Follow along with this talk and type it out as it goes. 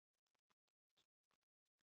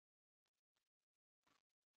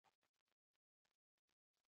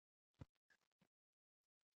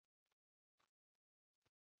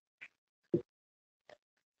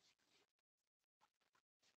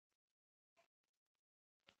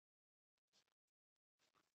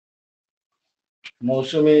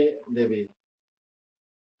মৌসুমী দেৱী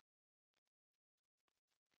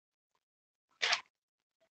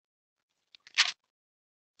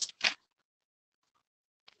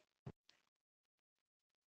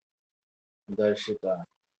দৰ্শিতা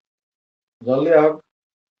জলদি আহক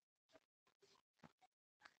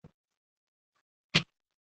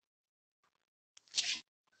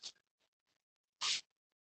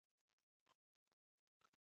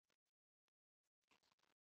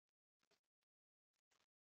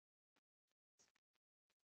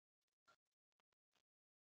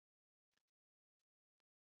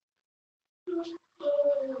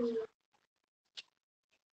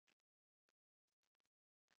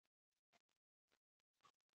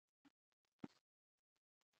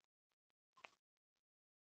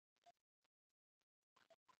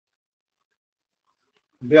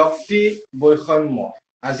ব্যক্তি বৈষম্য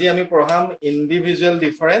আজি আমি পঢ়াম ইন্ডিভিজুৱেল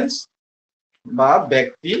ডিফাৰেন্স বা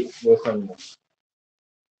ব্যক্তি বৈষম্য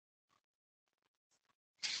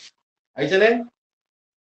আহিছেনে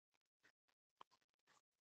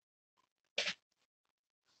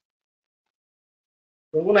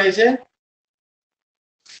কোন আহিছে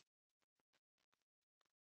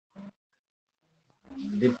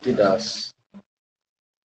দীপ্তি দাস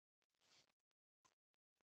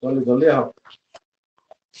জলদি জলদি আহক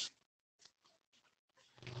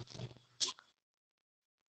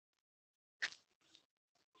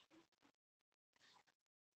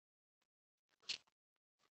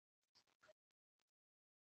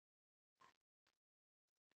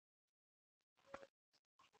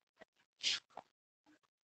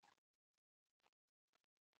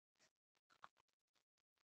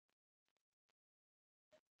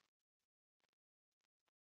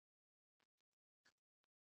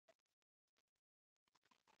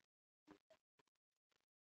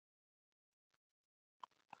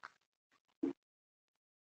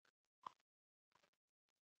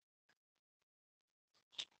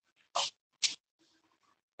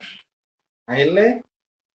আহিলে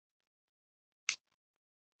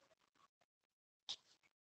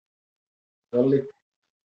জলদি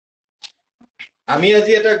আমি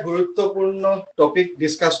আজি এটা গুৰুত্বপূৰ্ণ টপিক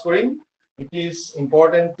ডিসকাস কৰিম it is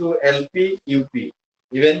important two LP UP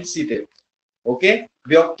even CTET okay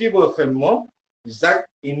ব্যক্তি বৈষম্য যাক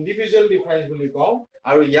ইন্ডিভিজুৱেল ডিফাৰেন্স বুলি কওঁ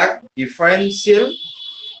আৰু ইয়াক ডিফাৰেন্সিয়েল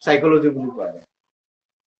সাইকোলজি বুলি কোৱা হয়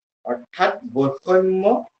অৰ্থাৎ বৈষম্য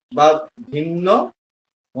বা ভিন্ন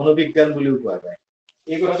মনোবিজ্ঞান বুলিও কোৱা যায়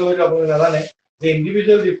এই কথাটো হয়তো আপুনি নাজানে যে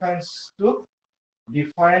ইন্ডিভিজুৱেল ডিফাৰেন্সটো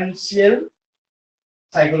ডিফাৰেন্সিয়েল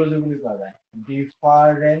সাইকোলজি বুলি কোৱা যায়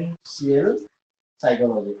ডিফাৰেন্সিয়েল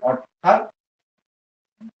সাইকোলজি অৰ্থাৎ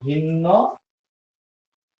ভিন্ন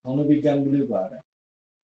মনোবিজ্ঞান বুলি কোৱা যায়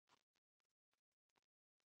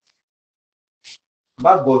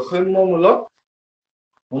বা বৈষম্যমূলক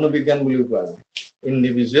মনোবিজ্ঞান বুলি কোৱা যায়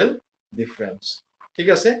ইন্ডিভিজুৱেল ডিফাৰেন্স ঠিক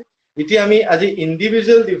আছে এতিয়া আমি আজি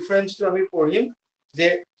ইন্ডিভিজুৱেল ডিফাৰেন্সটো আমি পঢ়িম যে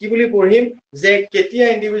কি বুলি পঢ়িম যে কেতিয়া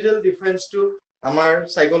ইন্ডিভিজুৱেল ডিফাৰেন্সটো আমাৰ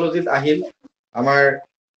সাইকোলজিত আহিল আমাৰ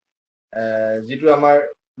যেটো আমাৰ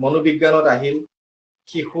মনোবিজ্ঞানত আহিল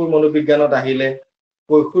শিশুৰ মনোবিজ্ঞানত আহিলে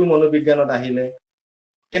কৈশোৰ মনোবিজ্ঞানত আহিলে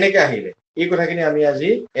কেনেকৈ আহিলে এই কথাখিনি আমি আজি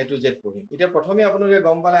এ টু জেড পঢ়িম এতিয়া প্ৰথমে আপোনালোকে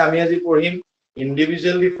গম পালে আমি আজি পঢ়িম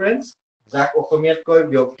ইন্ডিভিজুৱেল ডিফাৰেন্স যাক অসমীয়াত কয়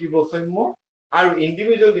ব্যক্তি বৈষম্য আৰু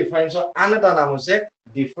ইন্ডিভিজুৱেল ডিফাৰেন্সৰ আন এটা নাম হৈছে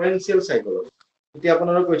ডিফাৰেন্সিয়েল সাইকোলজি এতিয়া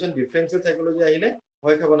আপোনালোকৰ কোৱেশ্চন ডিফাৰেন্সিয়েল সাইকোলজি আহিলে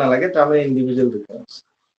ভয় খাব নালাগে তাৰমানে ইন্ডিভিজুৱেল ডিফাৰেন্স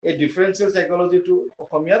এই ডিফাৰেন্সিয়েল সাইকোলজিটো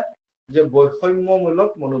অসমীয়াত যে বৈষম্যমূলক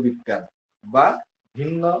মনোবিজ্ঞান বা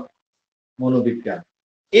ভিন্ন মনোবিজ্ঞান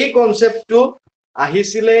এই কনসেপ্টটো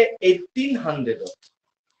আহিছিলে 1800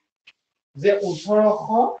 যে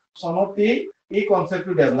 1800 চনতে এই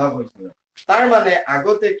কনসেপ্টটো ডেভেলপ হৈছিল তাৰ মানে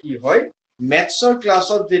আগতে কি হয় ম্যাথছৰ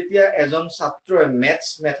ক্লাছত যেতিয়া এজন ছাত্ৰই ম্যাথছ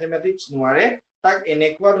ম্যাথমেটিক্স নোৱাৰে তাক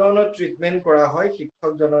এনেকুৱা ধৰণৰ ট্ৰিটমেন্ট কৰা হয়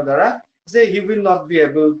শিক্ষকজনৰ দ্বাৰা যে he will not be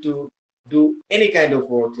able to do any kind of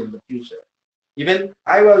work in the future even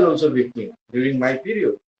I was also victim during my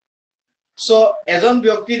period so এজন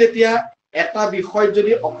ব্যক্তি যেতিয়া এটা বিষয়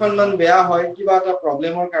যদি অকণমান বেয়া হয় কিবা এটা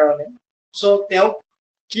প্ৰবলেমৰ কাৰণে so তেওঁ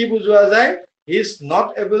কি বুজোৱা যায় he is not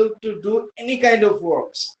able to do any kind of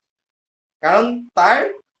works কাৰণ তাৰ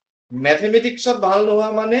ম্যাথমেটিক্সত ভাল নোহোৱা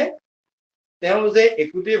মানে তেওঁ যে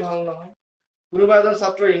একোতেই ভাল নহয় কোনোবা এজন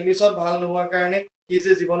ছাত্ৰ ইংলিছত ভাল নোহোৱা কাৰণে কি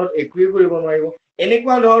যে জীৱনত একোৱেই কৰিব নোৱাৰিব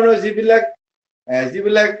এনেকুৱা ধৰণৰ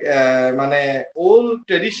যিবিলাক মানে ওল্ড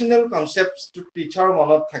ট্ৰেডিশনেল কনসেপ্টস টিচাৰ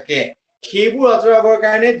মনত থাকে সেইবোৰ আঁতৰাবৰ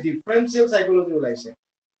কাৰণে ডিফাৰেন্সিয়েল সাইকোলজি ওলাইছে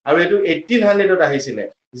আৰু এটো 1800ত আহিছিলে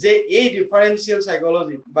যে এই ডিফাৰেন্সিয়েল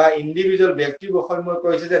সাইকোলজি বা ইন্ডিভিজুৱেল ব্যক্তি বৈষম্য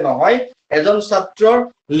কৈছে যে নহয় এজন ছাত্ৰৰ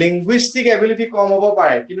লিংগুইষ্টিক এবিলিটি কম হ'ব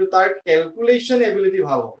পাৰে কিন্তু তাৰ ক্যালকুলেশন এবিলিটি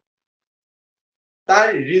ভাল হ'ব তাৰ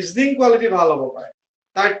ৰিজনিং কোৱালিটি ভাল হ'ব পাৰে,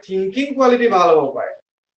 তাৰ থিংকিং কোৱালিটি ভাল হ'ব পাৰে,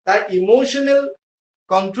 তাৰ ইমোশনেল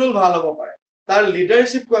কন্ট্ৰোল ভাল হ'ব পাৰে, তাৰ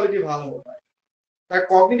লিডাৰশ্বিপ কোৱালিটি ভাল হ'ব পাৰে, তাৰ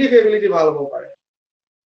কগনিটিভ এবিলিটি ভাল হ'ব পাৰে,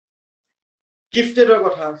 গিফটেডৰ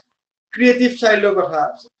কথা আছে, ক্ৰিয়েটিভ চাইল্ডৰ কথা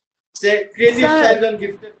আছে, যে ক্ৰিয়েটিভ চাইল্ড এণ্ড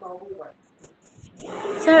গিফটেড পাব পাৰে।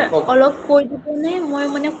 স্যাৰ অলপ কৈ দিবনে? মই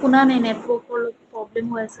মানে শুনা নাই, নেটৱৰ্কৰ অলপ প্ৰব্লেম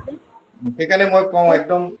হৈ আছিলে। সেইকাৰণে মই কওঁ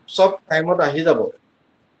একদম চব টাইমত আহি যাব।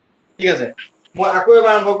 ঠিক আছে, মই আকৌ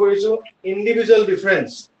এবাৰ আৰম্ভ কৰিছো। Individual difference.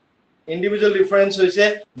 ইণ্ডিভিজুৱেল ডিফাৰেন্স হৈছে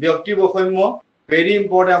ব্যক্তি বৈষম্য। Very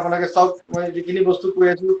important. আপোনালোকে চাওক, মই যিখিনি বস্তু কৈ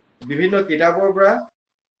আছো বিভিন্ন কিতাপৰ পৰা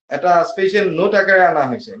এটা স্পেচিয়েল নোট আকাৰে অনা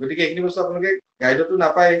হৈছে, গতিকে এইখিনি বস্তু আপোনালোকে গাইডতো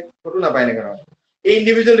নাপায়, ক'তো নাপায় এনেকুৱা ধৰণৰ। এই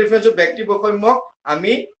ইণ্ডিভিজুৱেল ডিফাৰেন্স ব্যক্তি বৈষম্যক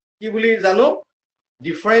আমি কি বুলি জানো?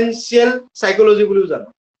 ডিফাৰেন্সিয়েল সাইকোলজি বুলিও জানো।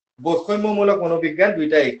 বৈষম্যমূলক মনোবিজ্ঞান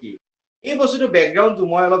দুইটা একেই। এই বস্তুটো বেকগ্ৰাউণ্ডটো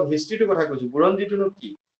মই অলপ হিষ্ট্ৰীটোৰ কথা কৈছো। বুৰঞ্জীটোনো কি?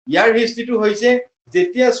 ইয়াৰ হিষ্ট্ৰীটো হৈছে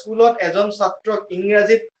যেতিয়া স্কুলত এজন ছাত্ৰক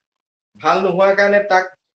ইংৰাজীত ভাল নোহোৱাৰ কাৰণে তাক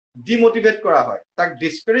ডিমোটিভেট কৰা হয়, তাক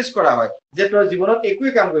ডিসকাৰেজ কৰা হয়, যে তই জীৱনত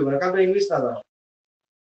একোৱেই কাম কৰিব নোৱাৰে কাৰণ তই ইংলিছ নাজান।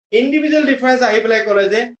 ইণ্ডিভিজুৱেল ডিফাৰেন্স আহি পেলাই ক'লে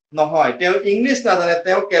যে নহয়, তেওঁ ইংলিছ নাজানে,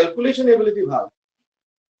 তেওঁ কেলকুলেশ্যন এবিলিটি ভাল,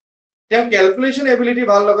 তেওঁ কেলকুলেশ্যন এবিলিটি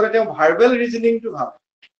ভাল, লগতে তেওঁ ভাৰ্বেল ৰিজনিংটো ভাল,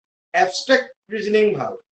 এবষ্ট্ৰেক্ট ৰিজনিং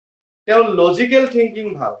ভাল, তেওঁ লজিকেল থিংকিং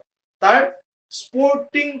ভাল, তাৰ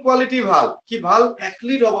স্পৰ্টিং কোৱালিটি ভাল, সি ভাল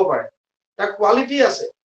এথলিট হ'ব পাৰে, তাৰ কোৱালিটি আছে,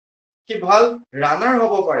 সি ভাল ৰানাৰ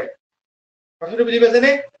হ'ব পাৰে। কথাটো বুজি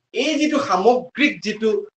পাইছেনে? এই যিটো সামগ্ৰিক যিটো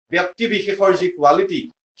ব্যক্তি বিশেষৰ যি কোৱালিটি,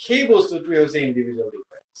 সেই বস্তুটোৱে হৈছে ইণ্ডিভিজুৱেল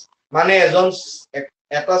ডিফাৰেন্স। মানে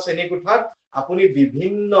এটা শ্ৰেণীকোঠাত আপুনি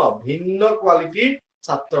বিভিন্ন ভিন্ন কোৱালিটিৰ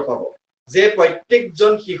ছাত্ৰ পাব, যে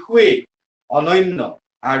প্ৰত্যেকজন শিশুৱেই অনন্য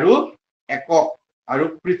আৰু একক আৰু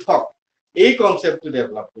পৃথক। এই কনসেপ্টটো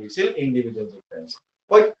ডেভেলপ কৰিছিল ইণ্ডিভিজুৱেল ডিফাৰেন্স।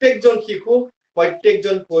 প্ৰত্যেকজন শিশু,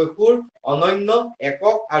 প্ৰত্যেকজন কৈশোৰ অনন্য,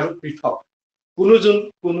 একক আৰু পৃথক।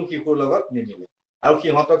 কোনো শিশুৰ লগত নিমিলে আৰু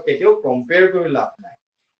সিহঁতক কেতিয়াও কম্পেয়াৰ কৰি লাভ নাই।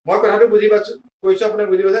 মই কথাটো বুজি পাইছো, কৈছো আপুনি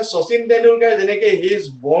বুজি পাইছে? শচীন তেণ্ডুলকাৰ যেনেকে he is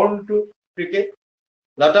born two cricket,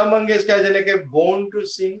 Lata Mangeshkar যেনেকে বৰ্ন টু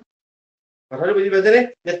সিং। কথাটো বুজি পাইছেনে?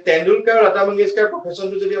 যে তেণ্ডুলকাৰ লতা মংগেশকাৰ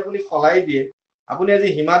প্ৰফেশনটো যদি আপুনি সলাই দিয়ে, আপুনি আজি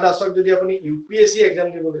হিমা দাসক যদি আপুনি UPSC এক্সাম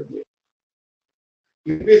দিবলৈ দিয়ে,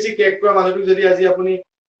 UPSC ক্ৰেক কৰা মানুহটোক যদি আজি আপুনি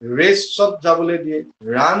ৰেচত যাবলৈ দিয়ে,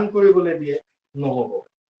 ৰান কৰিবলৈ দিয়ে, নহ'ব।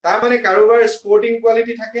 তাৰ মানে কাৰোবাৰ স্পৰ্টিং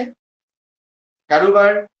কোৱালিটি থাকে,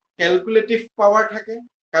 কাৰোবাৰ কেলকুলেটিভ পাৱাৰ থাকে,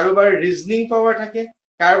 কাৰোবাৰ ৰিজনিং পাৱাৰ থাকে,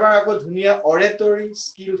 কাৰোবাৰ আকৌ ধুনীয়া অৰেটৰী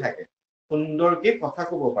স্কিল থাকে, সুন্দৰকে কথা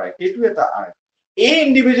ক'ব পাৰে, সেইটো এটা আৰ্ট। এই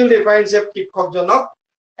ইণ্ডিভিজুৱেল ডিফাৰেন্সে শিক্ষকজনক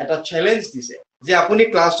এটা চেলেঞ্জ দিছে যে আপুনি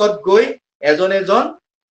ক্লাছত গৈ এজন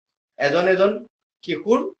এজন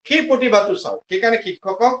শিশুৰ সেই প্ৰতিভাটো চাওক। সেইকাৰণে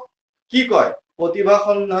শিক্ষকক কি কয়? প্ৰতিভা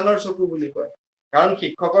সন্ধানৰ চকু বুলি কয়। কাৰণ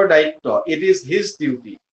শিক্ষকৰ দায়িত্ব, it is his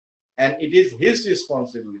duty and it is his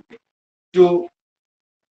responsibility to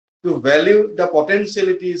value the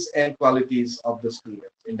potentialities and qualities of the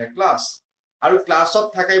students in the class. আৰু ক্লাছত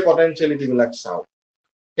থাকাই পটেনচিয়েলিটি বিলাক চাওক।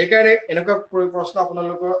 সেইকাৰণে এনেকুৱা প্ৰশ্ন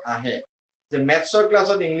আপোনালোকৰ আহে যে মেথছৰ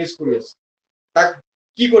ক্লাছত ইংলিছ কৰি আছে, তাক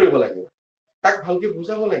কি কৰিব লাগিব? তাক ভালকে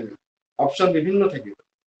বুজাব লাগিব। অপশ্যন বিভিন্ন থাকিব,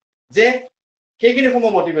 যে সেইখিনি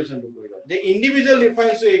সময় মটিভেশ্যনটো কৰিব, যে ইণ্ডিভিজুৱেল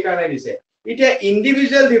ডিফাৰেন্সটো এই কাৰণে দিছে। এতিয়া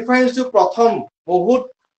ইণ্ডিভিজুৱেল ডিফাৰেন্সটো প্ৰথম বহুত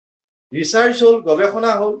ৰিচাৰ্চ হ'ল,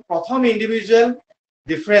 গৱেষণা হ'ল। প্ৰথম ইণ্ডিভিজুৱেল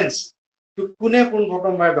ডিফাৰেন্স কোনে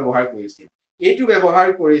প্ৰথমবাৰ ব্যৱহাৰ কৰিছিল? এইটো ব্যৱহাৰ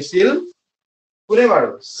কৰিছিল কোনে বাৰু?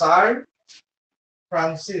 Sir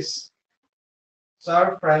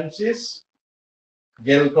Francis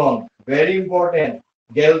গেলটন। Very important.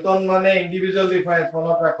 গেলটন মানে ইণ্ডিভিজুৱেল ডিফাৰেন্স,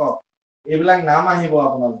 মনত ৰাখক। এইবিলাক নাম আহিব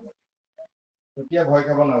আপোনালোকৰ, তেতিয়া ভয়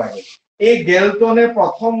খাব নালাগে। এই গেলটনে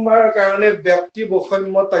প্ৰথমবাৰৰ কাৰণে ব্যক্তি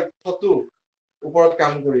বৈষম্য তথ্যটো ওপৰত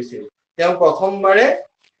কাম কৰিছিল। তেওঁ প্ৰথমবাৰে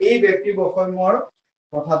এই ব্যক্তি বৈষম্যৰ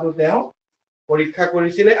কথাটো তেওঁ পৰীক্ষা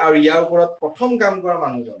কৰিছিলে, আৰু ইয়াৰ ওপৰত প্ৰথম কাম কৰা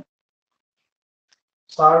মানুহজন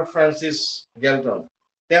ছাৰ ফ্ৰান্সিছ গেলটন।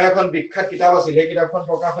 তেওঁৰ এখন বিখ্যাত কিতাপ আছিল, সেই কিতাপখন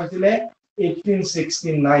প্ৰকাশ হৈছিলে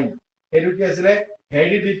 1869। সেইটো কি আছিলে?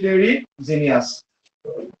 হেৰিডিটেৰী জিনিয়াছ।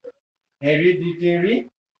 হেৰিডিটেৰী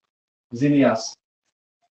জিনিয়াছ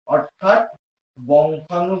অৰ্থাৎ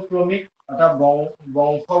বংশানুক্ৰমিক এটা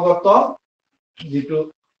বংশগত যিটো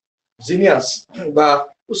জিনিয়াছ বা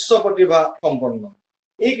উচ্চ প্ৰতিভা সম্পন্ন।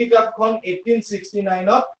 এই কিতাপখন 1869ত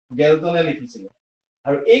গেলটনে লিখিছিলে,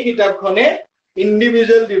 আৰু এই কিতাপখনে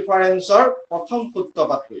ইণ্ডিভিজুৱেল ডিফাৰেন্সৰ প্ৰথম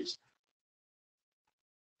সূত্ৰপাত কৰিছে,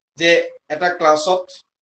 যে এটা ক্লাছত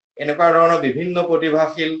এনেকুৱা ধৰণৰ বিভিন্ন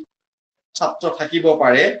প্ৰতিভাশীল ছাত্ৰ থাকিব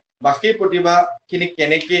পাৰে, বা সেই প্ৰতিভাখিনি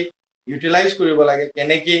কেনেকে ইউটিলাইজ কৰিব লাগে,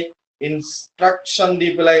 কেনেকে ইনষ্ট্ৰাকশ্যন দি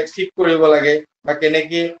পেলাই ঠিক কৰিব লাগে, বা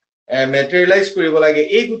কেনেকে মেটেৰিয়েলাইজ কৰিব লাগে,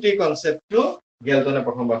 এই গোটেই কনচেপ্টটো গেলটনে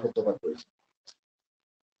প্ৰথমবাৰ সূত্ৰপাত কৰিছে।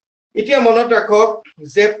 এতিয়া মনত ৰাখক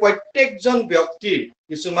যে প্ৰত্যেকজন ব্যক্তিৰ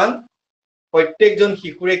প্ৰত্যেকজন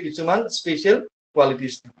শিশুৰে কিছুমান স্পেচিয়েল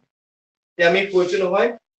কোৱালিটিজ থাকে। এতিয়া আমি কৈছো নহয়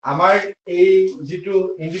আমাৰ এই যিটো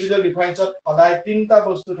ইণ্ডিভিজুৱেল ডিফাৰেন্সত সদায় তিনিটা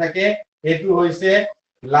বস্তু থাকে, সেইটো হৈছে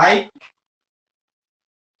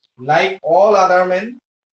লাইক অল আদাৰ মেন,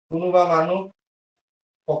 কোনোবা মানুহ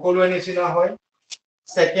সকলোৰে নিচিনা হয়।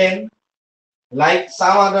 সেকেন্ড, লাইক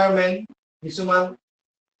সাম আদাৰ মেন, কিছুমান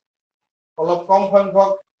অলপ কম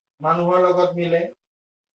সংখ্যক মানুহৰ লগত মিলে।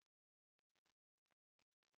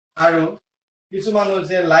 আৰু কিছুমান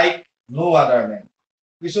হৈছে লাইক নো আদাৰ মেন,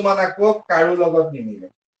 কিছুমান আকৌ কাৰো লগত নিমিলে।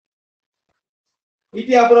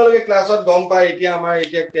 এতিয়া আপোনালোকে ক্লাছত গম পায়, এতিয়া আমাৰ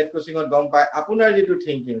এতিয়া টেট কোচিঙত গম পায় আপোনাৰ যিটো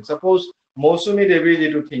থিংকিং, সাপোজ মৌচুমী দেৱীৰ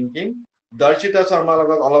যিটো থিংকিং দৰ্শিতা শৰ্মাৰ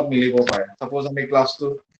লগত অলপ মিলিব পাৰে। সাপোজ আমি ক্লাছটো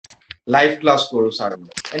লাইভ ক্লাছ কৰো ছাৰ,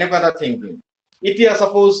 এনেকুৱা এটা থিংকিং। এতিয়া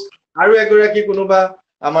সাপোজ আৰু এগৰাকী কোনোবা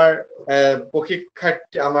আমাৰ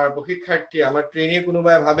প্ৰশিক্ষাৰ্থী আমাৰ ট্ৰেইনী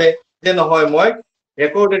কোনোবাই ভাবে যে নহয় মই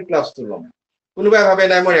ৰেকৰ্ডেড ক্লাছটো ল'ম, কোনোবাই ভাবে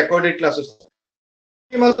নাই মই ৰেকৰ্ডেড ক্লাছটো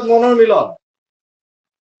মনৰ মিলন।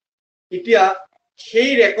 এতিয়া সেই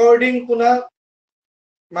ৰেকৰ্ডিং শুনা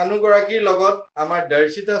মানুহগৰাকীৰ লগত আমাৰ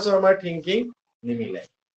দৰ্শিতা শৰ্মাৰ থিংকিং নিমিলে।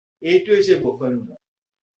 এইটো হৈছে বৈষম্য।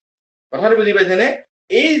 কথাটো বুজি পাইছেনে?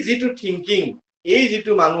 এই যিটো থিংকিং, এই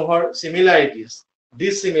যিটো মানুহৰ চিমিলাৰিটিজ,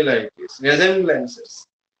 ডিসিমিলাৰিটিজ, ৰেজেম্বলেন্সেছ,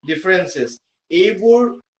 ডিফাৰেন্সেছ, এইবোৰ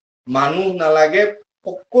মানুহ নালাগে,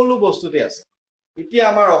 সকলো বস্তুতে আছে। এতিয়া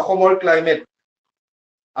আমাৰ অসমৰ ক্লাইমেট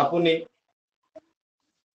আপুনি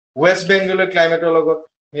ৱেষ্ট বেংগলৰ ক্লাইমেটৰ লগত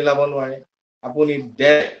মিলাব নোৱাৰে, আপুনি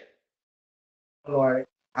নোৱাৰে।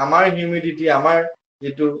 আমাৰ হিউমিডিটি, আমাৰ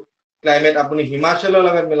যিটো ক্লাইমেট আপুনি হিমাচলৰ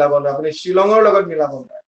লগত মিলাব নোৱাৰে, আপুনি শ্বিলঙৰ লগত মিলাব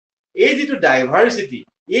নোৱাৰে। এই যিটো ডাইভাৰ্চিটি,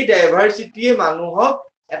 এই ডাইভাৰ্চিটিয়ে মানুহক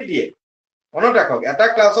দিয়ে। মনত ৰাখক, এটা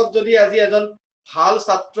ক্লাছত যদি আজি এজন ভাল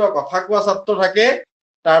ছাত্ৰ, কথা কোৱা ছাত্ৰ থাকে,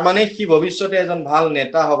 তাৰ মানে সি ভৱিষ্যতে এজন ভাল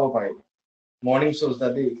নেতা হ'ব পাৰিব। মৰ্নিং শ্ব'জ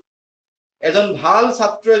দেই। এজন ভাল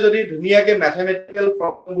ছাত্ৰই যদি ধুনীয়াকে মেথমেটিকেল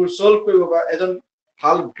প্ৰব্লেমবোৰ সলভ কৰিব পাৰে, এজন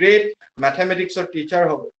ভাল গ্ৰেট মেথমেটিক্সৰ টিচাৰ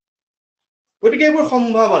হ'ব। গতিকে এইবোৰ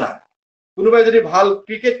সম্ভাৱনা। কোনোবাই যদি ভাল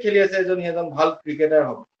ক্ৰিকেট খেলি আছে, এজন ভাল ক্ৰিকেটাৰ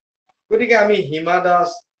হ'ব। গতিকে আমি হিমা দাস,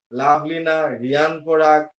 লাভলীনা, ৰিয়ান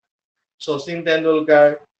পৰাগ, শচীন তেণ্ডুলকাৰ,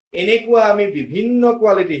 এনেকুৱা আমি বিভিন্ন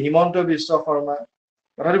কোৱালিটি, হিমন্ত বিশ্ব শৰ্মা,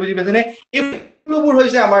 কথাটো বুজি পাইছেনে? এই সকলোবোৰ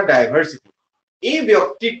হৈছে আমাৰ ডাইভাৰ্চিটি। এই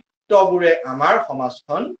ব্যক্তিত্ববোৰে আমাৰ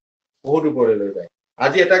সমাজখন বহুত ওপৰলৈ লৈ যায়।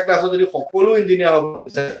 আজি এটা ক্লাছত যদি সকলো ইঞ্জিনিয়াৰ হ'ব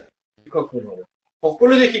বিচাৰে, শিক্ষক কোন হ'ব?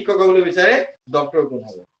 সকলো যদি শিক্ষক হ'বলৈ বিচাৰে, ডক্টৰ কোন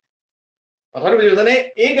হ'ব? কথাটো বুজি পাইছেনে?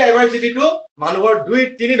 এই ডাইভাৰ্চিটিটো মানুহৰ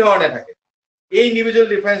তিনি ধৰণে থাকে। এই ইণ্ডিভিজুৱেল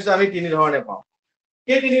ডিফাৰেন্সটো আমি তিনি ধৰণে পাওঁ।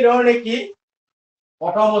 সেই তিনি ধৰণে কি?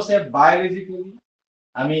 প্ৰথম হৈছে বায়'লজিকেলি,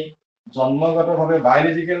 আমি জন্মগতভাৱে,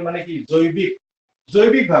 বায়'লজিকেল মানে কি?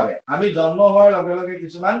 জৈৱিকভাৱে আমি জন্ম হোৱাৰ লগে লগে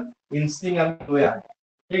কিছুমান ইনষ্টিং আমি লৈ আহোঁ।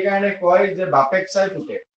 সেইকাৰণে কয় যে বাপেক চাই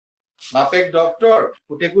পুতেক, বাপেক ডক্টৰ,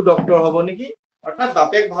 পুতেকো ডক্টৰ হ'ব নেকি? অৰ্থাৎ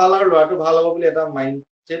বাপেক ভাল আৰু ল'ৰাটো ভাল হ'ব বুলি এটা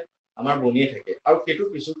মাইণ্ডছেট আমাৰ বনিয়ে থাকে। আৰু সেইটো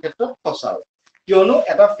কিছু ক্ষেত্ৰত সঁচাও, কিয়নো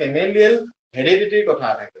এটা ফেমিলিয়েল হেৰিডিটিৰ কথা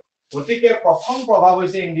থাকে। গতিকে প্ৰথম প্ৰভাৱ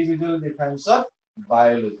হৈছে ইণ্ডিভিজুৱেল ডিফাৰেন্সত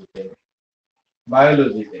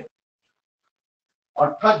বায়'লজিকেল,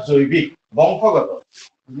 অৰ্থাৎ জৈৱিক, বংশগত।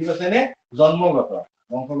 বুজি পাইছেনে? জন্মগত,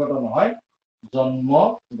 বংশগত নহয়,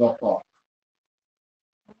 জন্মগত।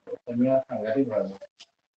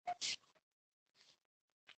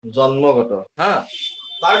 জন্মগত, হা।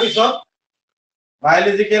 তাৰপিছত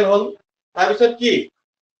বায়'লজিকেল হ'ল, তাৰপিছত কি?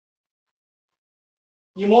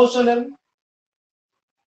 ইমোচনেল,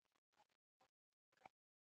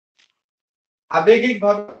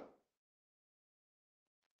 আৱেগিকভাৱে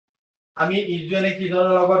আমি ইজনে সিজনৰ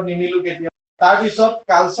লগত নিমিলো কেতিয়াও। তাৰপিছত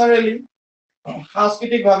কালচাৰেলি,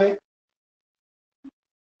 সাংস্কৃতিকভাৱে,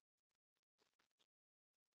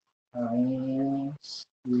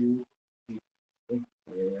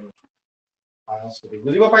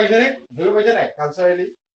 বুজিব পাৰিছেনে? ধৰিব পাৰিছে নাই? কালচাৰেলি,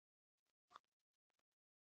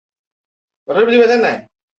 কথাটো বুজি পাইছে নাই?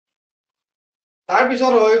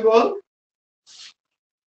 তাৰপিছত হৈ গ'ল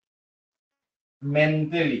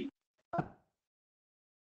মেণ্টেলি,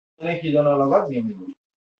 সিজনৰ লগত নিমিলো।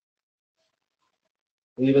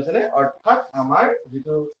 বুজি পাইছেনে? অৰ্থাৎ আমাৰ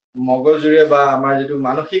যিটো মগজুৰে বা আমাৰ যিটো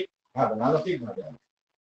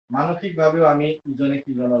মানসিকভাৱেও আমি ইজনে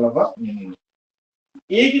সিজনৰ লগত নিমিলো।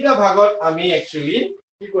 এইকেইটা ভাগত আমি একচুৱেলি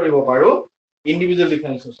কি কৰিব পাৰো? ইণ্ডিভিজুৱেল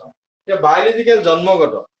ডিফাৰেন্স চাওঁ। এতিয়া বায়'লজিকেল,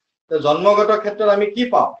 জন্মগত ক্ষেত্ৰত আমি কি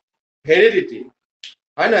পাওঁ? হেৰিডিটি,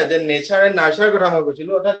 হয় নহয়? যে নেচাৰ এণ্ড নাৰ্চাৰ কথা মই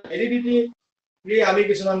কৈছিলো। অৰ্থাৎ হেৰিডিটি আমি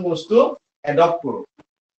কিছুমান বস্তু এডপ্ট কৰো।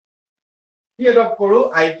 কি এডপ্ট কৰো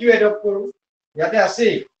আইকিউ এডপ্ট কৰো ইয়াতে আছে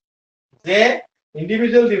যে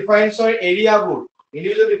ইন্ডিভিজুৱেল ডিফাৰেন্সৰ এৰিয়াবোৰ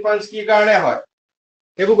ইন্ডিভিজুৱেল ডিফাৰেন্স কি কাৰণে হয়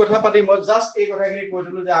সেইবোৰ কথা পাতি মই জাস্ট এই কথাখিনি কৈ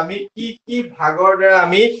দিলো যে আমি কি কি ভাগৰ দ্বাৰা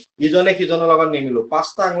আমি ইজনে সিজনৰ লগত নিমিলো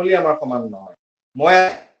পাঁচটা আঙুলি আমাৰ সমান নহয়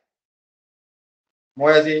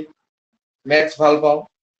মই আজি মেথছ ভাল পাওঁ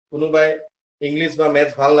কোনোবাই ইংলিছ বা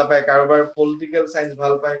মেথছ ভাল নাপায় কাৰোবাৰ পলিটিকেল সায়েন্স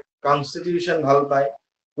ভাল পায় কনস্টিটিউশন ভাল পায়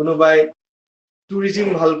কোনোবাই টুৰিজিম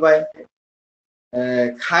ভাল পায়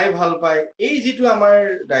খাই ভাল পায় এই যিটো আমাৰ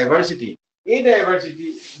ডাইভাৰ্সিটি এই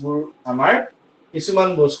ডাইভাৰ্সিটিবোৰ আমাৰ কিছুমান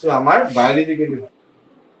বস্তু আমাৰ বায়োলজিক্যালি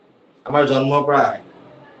আমাৰ জন্মৰ পৰা আহে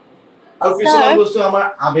আৰু কিছুমান বস্তু আমাৰ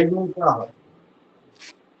আবেগৰ পৰা হয়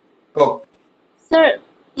কক স্যাৰ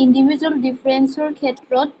ইন্ডিভিজুৱেল ডিফাৰেন্সৰ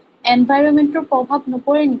ক্ষেত্ৰত এনভাইৰনমেন্টৰ প্ৰভাৱ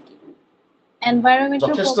নপৰে নেকি এনভাইৰনমেন্টৰ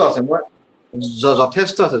যথেষ্ট আছে মই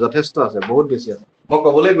যথেষ্ট আছে বহুত বেছি আছে মই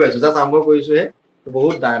কবলৈ গৈ আছো জাস্ট আৰম্ভ কৰিছোহে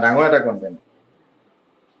বহুত ডাঙৰ এটা কন্টেন্ট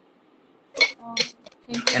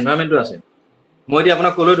এনভাইৰনমেন্টটো আছে মই এতিয়া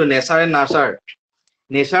আপোনাক কলোতো নেচাৰ এণ্ড নাৰ্চাৰ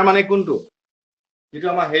নেচাৰ মানে কোনটো যিটো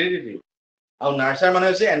আমাৰ হেৰিডিটি আৰু নাৰ্চাৰ মানে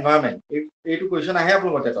হৈছে এনভাইৰনমেন্ট এইটো কুৱেশ্যন আহে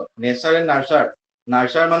আপোনালোকৰ ক্ষেত্ৰত নেচাৰ এণ্ড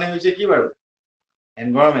নাৰ্চাৰ মানে হৈছে কি বাৰু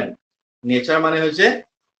এনভাইৰনমেন্ট নেচাৰ মানে হৈছে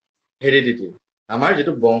হেৰিডিটি আমাৰ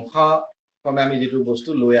যিটো বংশক্ৰমে আমি যিটো বস্তু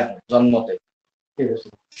লৈ আহো জন্মতে সেই বস্তু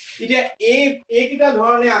এতিয়া এইকেইটা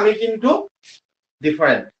ধৰণে আমি কিন্তু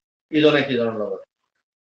ডিফাৰেণ্ট ইজনে সিজনৰ লগত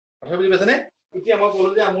কথা বুজি পাইছেনে এতিয়া মই কলো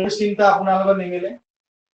যে মোৰ চিন্তা আপোনাৰ লগত নিমিলে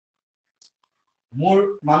মোৰ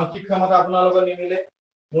মানসিক ক্ষমতা আপোনাৰ লগত নিমিলে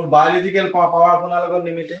মোৰ বায়োলজিক্যাল পাৱাৰ আপোনাৰ লগত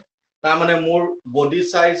নিমিলে তাৰ মানে মোৰ বডি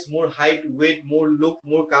সাইজ মোৰ হাইট ওয়েট মোৰ লুক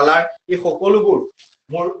মোৰ কালাৰ এই সকলোবোৰ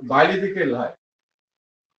মোৰ বায়োলজিক্যাল হয়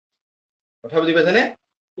কথা বুজি পাইছেনে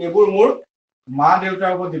এইবোৰ মোৰ মা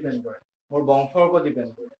দেউতাৰ ওপৰত ডিপেন্ড কৰে মোৰ বংশৰ ওপৰত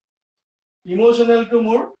ডিপেন্ড কৰে ইমোশনেলটো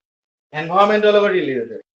মোৰ এনভাইৰনমেন্টৰ লগত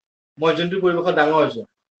ৰিলেটেড মই যোনটো পৰিৱেশত ডাঙৰ হৈছো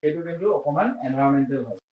সেইটো কিন্তু অকমান এনভাইৰনমেন্টেল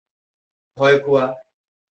হয় ভয় খোৱা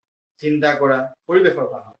চিন্তা কৰা পৰিৱেশৰ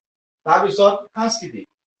পৰা হয় তাৰপিছত সংস্কৃতি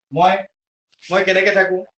মই কেনেকে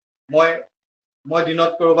থাকো মই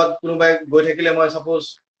দিনত কৰবাত কোনোবাই গৈ থাকিলে মই সাপোজ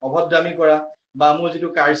অভদ্ৰামী কৰা বা মোৰ যিটো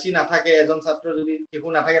কাৰ্চি নাথাকে এজন ছাত্ৰ যদি একো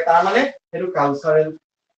নাথাকে তাৰ মানে সেইটো কালচাৰেল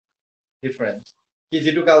ডিফাৰেন্স কি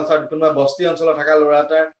যিটো কালচাৰ কোনোবা বস্তি অঞ্চলত থকা ল'ৰা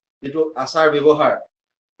এটাৰ যিটো আচাৰ ব্যৱহাৰ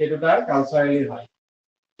সেইটো তাৰ কালচাৰেলি হয়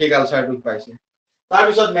সেই কালচাৰটো পাইছে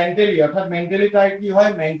তাৰপিছত মেণ্টেলি অৰ্থাৎ মেণ্টেলি তাৰ কি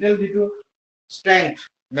হয় মেণ্টেল যিটো ষ্ট্ৰেংথ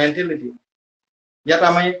মেণ্টেলিটি ইয়াত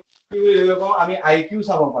আমি কি বুলি ভাবিব পাৰোঁ আমি আইকিউ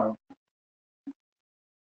চাব পাৰোঁ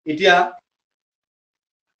এতিয়া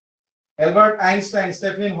এলবাৰ্ট আইনষ্টাইন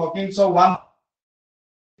ষ্টিফেন হকিংছৰ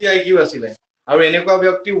 1 আইকিউ আছিলে আৰু এনেকুৱা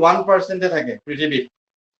ব্যক্তি 1% থাকে পৃথিৱীত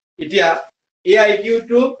এতিয়া এই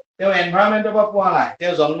আইকিউটো তেওঁ এনভাইৰনমেন্টৰ পৰা পোৱা নাই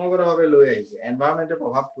তেওঁ জন্মগতভাৱে লৈ আহিছে এনভাইৰনমেন্টে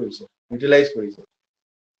প্ৰভাৱ কৰিছে ইউটিলাইজ কৰিছে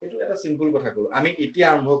এইটো এটা সিম্পল কথা কলো আমি এতিয়া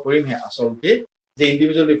আৰম্ভ কৰিম আচলতে যে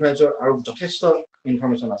ইন্ডিভিজুৱেল ডিফাৰেন্সৰ আৰু যথেষ্ট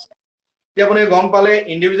ইনফৰমেশন আছে এতিয়া আপুনি গম পালে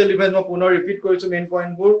ইন্ডিভিজুৱেল ডিফাৰেন্স মই পুনৰ ৰিপিট কৰিছো মেইন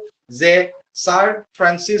পইণ্টবোৰ যে ছাৰ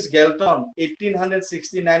ফ্ৰান্সিছ গেলটন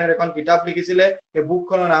 1869 এখন কিতাপ লিখিছিলে সেই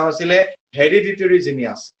বুকখনৰ নাম আছিলে হেৰিডিটৰী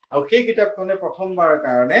জিনিয়াছ আৰু সেই কিতাপখনে প্ৰথমবাৰৰ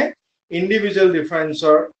কাৰণে ইন্ডিভিজুৱেল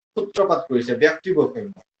ডিফাৰেন্সৰ সূত্ৰপাত কৰিছে ব্যক্তি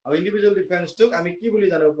বৈষম্য আৰু ইন্ডিভিজুৱেল ডিফাৰেন্সটোক আমি কি বুলি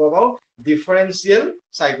জানিব পাওঁ ডিফাৰেন্সিয়েল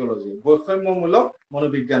সাইকোলজি বৈষম্যমূলক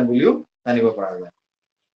মনোবিজ্ঞান বুলিও জানিব পৰা যায়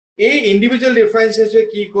এই ইন্ডিভিজুৱেল ডিফাৰেন্সেছে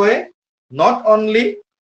কি কয় not only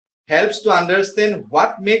helps to understand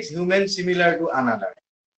what makes human similar to another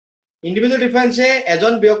ইন্ডিভিজুৱেল ডিফাৰেন্সে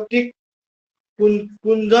এজন ব্যক্তিক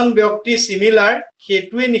কোনজন ব্যক্তি সিমিলাৰ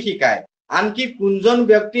সেইটোৱে নিশিকায় আনকি কোনজন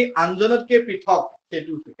ব্যক্তি আনজনতকৈ পৃথক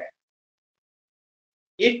সেইটো শিকায়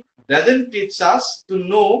it doesn't teach us to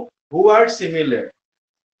know who are similar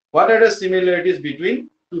what are the similarities between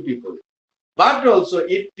two people but also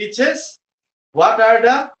it teaches what are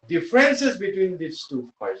the differences between these two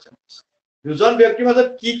persons দুজন ব্যক্তিৰ মাজত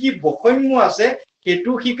কি বৈষম্য আছে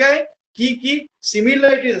সেইটো শিকায় কি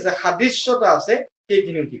সিমিলাৰিটিজ আছে সাদৃশ্যতা আছে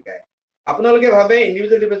সেইখিনিও শিকায় আপোনালোকে ভাবে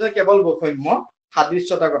ইন্ডিভিজুৱেল ডিফাৰেন্স কেৱল বৈষম্য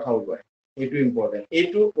সাদৃশ্যতাৰ কথাও কয় এইটো ইম্পৰ্টেন্ট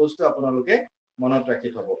এইটো বস্তু আপোনালোকে মনত ৰাখি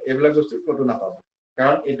থব এইবিলাক বস্তু ক'তো নাপাব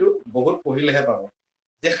কাৰণ এইটো বহুত পঢ়িলেহে পাব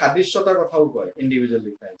যে সাদৃশ্যতাৰ কথাও কয় ইন্ডিভিজুৱেল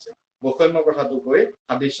ডিফাৰেন্সে বৈষম্যৰ কথাটো কয়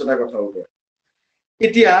সাদৃশ্যতাৰ কথাও কয়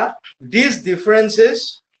এতিয়া these differences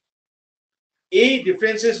এই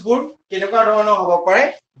ডিফাৰেন্সেছবোৰ কেনেকুৱা ধৰণৰ হ'ব পাৰে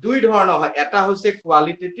দুই ধৰণৰ হয় এটা হৈছে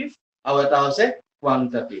কোৱালিটেটিভ আৰু এটা হৈছে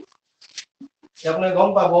কোৱান্টিটেটিভ আপুনি গম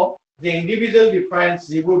পাব যে ইন্ডিভিজুৱেল ডিফাৰেন্স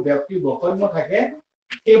যিবোৰ ব্যক্তি বৈষম্য থাকে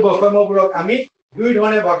এই বৈষম্যবোৰক আমি দুই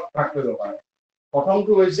ধৰণে ভাগ কৰিব পাৰোঁ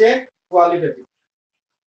প্ৰথমটো হৈছে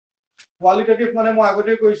কোৱালিটেটিভ মানে মই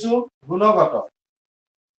আগতে কৈছো গুণগত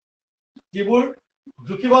যিবোৰ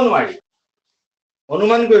জুখিব নোৱাৰি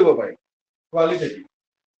অনুমান কৰিব পাৰি কোৱালিটেটিভ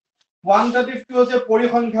কোৱান্টিটিভটো হৈছে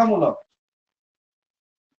পৰিসংখ্যামূলক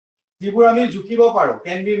যিবোৰ আমি জুখিব পাৰো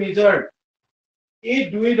can be measured এই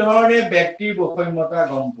দুই ধৰণে ব্যক্তিৰ বৈষম্যতা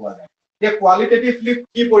গম পোৱা যায় যে কোৱালিটেটিভলি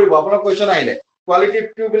কি পৰিব আপোনাৰ কোৱেশ্চন আহিলে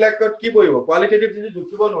কোৱালিটেটিভ বিলাকত কি পৰিব কোৱালিটেটিভ যদি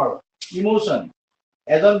জুখিব নোৱাৰো ইমোশন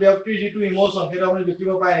এজন ব্যক্তিৰ যিটো ইমোশন সেইটো আপুনি জুখিব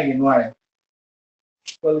পাৰে নেকি নোৱাৰে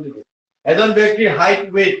কোৱালিটেটিভ এজন ব্যক্তিৰ হাইট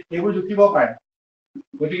ওয়েট এইবোৰ জুখিব পাৰে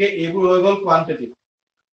গতিকে এইবোৰ হৈ গ'ল কোৱান্টিটিভ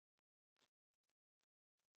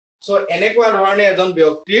সো এনেকুৱা ধৰণে এজন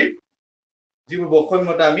ব্যক্তিৰ যিবোৰ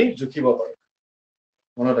বৈষম্যতা আমি জুখিব পাৰো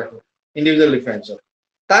মনত ৰাখক ইন্ডিভিজুৱেল ডিফাৰেন্স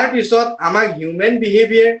তাৰ পিছত আমাক হিউম্যান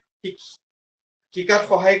বিহেভিয়াৰ শিকাত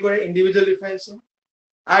সহায় কৰে ইন্ডিভিজুৱেল ডিফাৰেন্স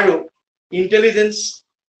আৰু ইন্টেলিজেন্স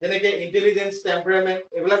যেনেকে ইন্টেলিজেন্স টেম্পাৰামেন্ট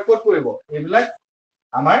এইবিলাক ক'ত পৰিব এইবিলাক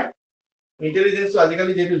আমাৰ ইন্টেলিজেন্সটো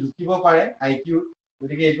আজিকালি যেটো জুখিব পাৰে আইকিউ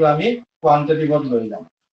গতিকে এইটো আমি কোৱান্টিটিভত লৈ যাম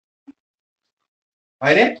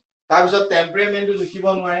হয়নে তাৰ পিছত টেম্পাৰামেন্টটো জুখিব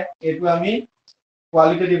নোৱাৰে এইটো আমি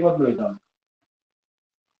কোৱালিটেটিভত লৈ যাম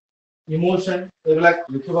ইমোশন এইবিলাক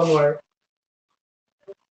জুখিব নোৱাৰে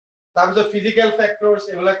তাৰ পিছত ফিজিক্যাল ফ্যাক্টৰস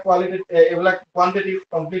এইবিলাক এইবিলাক কোৱান্টিটিভ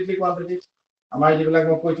কমপ্লিটলি কোৱান্টিটিভ আমাৰ যিবিলাক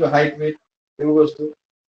মই কৈছো হাইট ওয়েট এইবোৰ বস্তু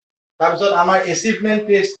তাৰ পিছত আমাৰ এচিভমেন্ট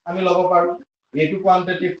টেষ্ট আমি ল'ব পাৰো এইটো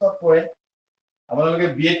কোৱান্টিটিভত পৰে আপোনালোকে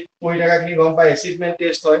বিএড পঢ়ি থাকাখিনি গম পায় এচিভমেন্ট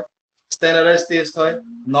টেষ্ট হয় স্ট্যান্ডাৰ্ডাইজ টেষ্ট হয়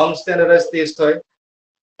নন স্ট্যান্ডাৰ্ডাইজ টেষ্ট হয়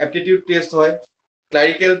এপ্টিটিউড টেষ্ট হয়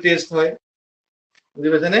ক্লাৰিকেল টেষ্ট হয় বুজি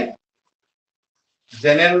পাইছেনে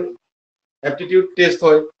জেনাৰেল এপ্টিটিউড টেষ্ট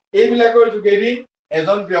হয় এইবিলাকৰ যোগেদি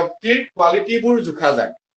এজন ব্যক্তিৰ কোৱালিটিবোৰ জুখা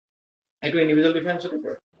যায় এইটো ইন্ডিভিজুৱেল ডিফাৰেন্সত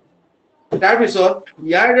পৰে তাৰ পিছত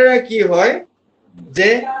ইয়াৰ দ্বাৰা কি হয় যে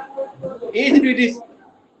এই যিটো it is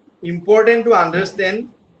important two আন্ডাৰষ্টেণ্ড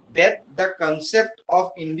that the concept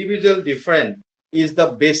of individual difference is the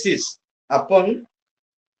basis upon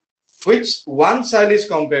which one child is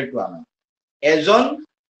compared to another এজন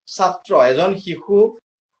ছাত্ৰ এজন শিশু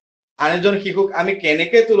আনজন শিশুক আমি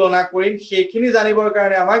কেনেকে তুলনা কৰিম সেইখিনি জানিবৰ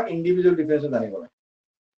কাৰণে আমাক ইন্ডিভিজুৱেল ডিফাৰেন্স জানিব লাগে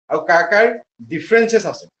আৰু কাৰ ডিফাৰেন্সেস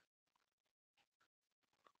আছে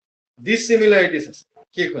ডিসিমিলাৰিটিজ আছে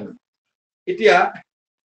কিখন এতিয়া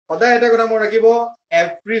সদায় এটা কথা মনত ৰাখিব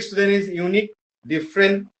every student is unique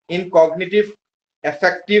different in cognitive,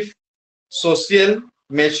 affective, social,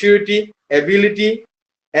 maturity, ability,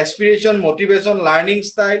 aspiration, motivation, learning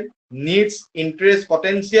style, needs, interest,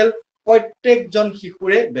 potential, প্ৰত্যেকজন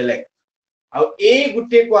শিশুৰে বেলেগ আৰু এই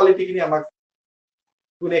গোটেই কোৱালিটিখিনি আমাক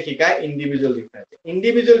কোনে শিকায়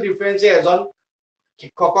ইন্ডিভিজুৱেল ডিফাৰেন্সে এজন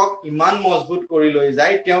শিক্ষকক ইমান মজবুত কৰি লৈ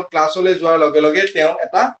যায় তেওঁ ক্লাছলৈ যোৱাৰ লগে লগে তেওঁ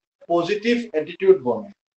এটা পজিটিভ এটিটিউড বনে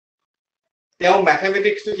তেওঁ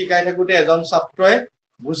ম্যাথমেটিক্সটো শিকাই থাকোতে এজন ছাত্ৰই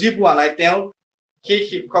বুজি পোৱা নাই তেওঁ সেই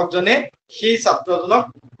শিক্ষকজনে সেই ছাত্ৰজনক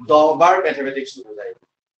 10 বাৰ ম্যাথমেটিক্স বুজায়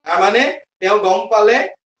তাৰ মানে তেওঁ গম পালে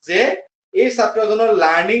যে এই ছাত্ৰজনৰ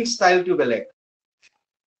লাৰ্নিং ষ্টাইলটো বেলেগ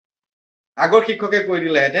আগৰ শিক্ষকে কৈ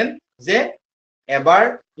দিলেহেঁতেন যে এবাৰ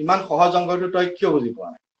ইমান সহজ অংকটো তই কিয় বুজি পোৱা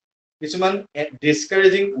নাই কিছুমান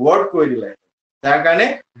ডিসকাৰেজিং ওয়াৰ্ড কৈ দিলে যাৰ কাৰণে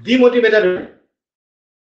ডিমোটিভেটেড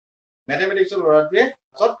ম্যাথমেটিক্সৰ ল'ৰাটোৱে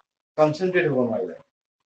সত কনসেন্ট্ৰেট হ'ব নোৱাৰিলে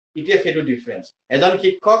ইতিয়া সেইটো ডিফাৰেন্স এজন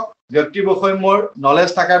শিক্ষক ব্যক্তি বৈষম্যৰ নলেজ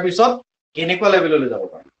থাকাৰ পিছত কেনেকুৱা লেভেললৈ যাব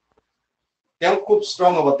পাৰে তেওঁ খুব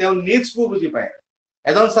ষ্ট্ৰং হ'ব তেওঁ নিডছবোৰ বুজি পায়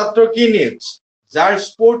এজন ছাত্ৰৰ কি নিডছ যাৰ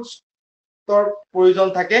স্পৰ্টছৰ প্ৰয়োজন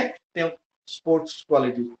থাকে তেওঁ স্পৰ্টছ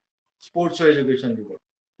কোৱালিটি স্পৰ্টছৰ এডুকেশ্যন দিব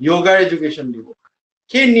যোগাৰ এডুকেশ্যন দিব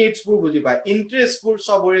সেই নিডছবোৰ বুজি পায় ইন্টাৰেষ্টবোৰ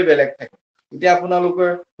সবৰে বেলেগ থাকে এতিয়া আপোনালোকৰ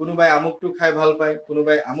কোনোবাই আমুকটো খাই ভাল পায়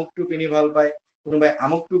কোনোবাই আমুকটো পিনি ভাল পায় কোনোবাই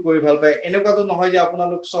আমুকটো কৰি ভাল পায় এনেকুৱাটো নহয় যে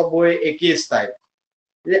আপোনালোক সবৰে একেই ষ্টাইল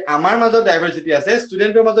যে আমাৰ মাজত ডাইভাৰ্সিটি আছে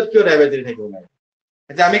ষ্টুডেন্টৰ মাজত কিয় ডাইভাৰ্সিটি থাকিব নাই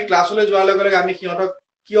এতিয়া আমি ক্লাছলৈ যোৱাৰ লগে লগে আমি সিহঁতক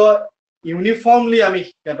কিয় ইউনিফৰ্মলি আমি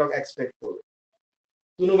সিহঁতক এক্সপেক্ট কৰো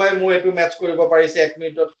কোনোবাই মই এটো ম্যাচ কৰিব পাৰিছে 1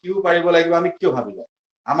 মিনিটত কিউ পাৰিব লাগিব আমি কিয় ভাবিলো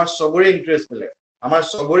আমাৰ সবৰে ইন্টাৰেষ্ট বেলেগ আমাৰ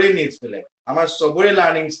সবৰে নিডছ বেলেগ আমাৰ সবৰে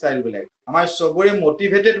লাৰ্নিং ষ্টাইল বেলেগ আমাৰ সবৰে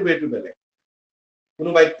মোটিভেটেড ওয়েটো বেলেগ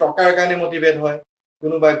কোনোবাই টকাৰ কাৰণে মোটিভেট হয়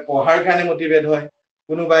কোনোবাই পঢ়াৰ কাৰণে মোটিভেট হয়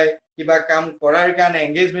কোনোবাই কিবা কাম কৰাৰ কাৰণে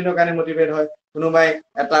এংগেজমেন্টৰ কাৰণে মোটিভেট হয় কোনোবাই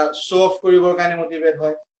এটা শো অফ কৰিবৰ কাৰণে মোটিভেট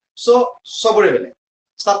হয় সো সবৰে বেলেগ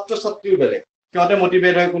ছাত্ৰ ছাত্ৰীও বেলেগ কিয়তে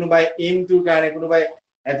মোটিভেট হয় কোনোবাই এইমটোৰ কাৰণে কোনোবাই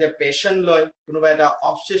এজ এ পেশন লয় কোনোবাই এটা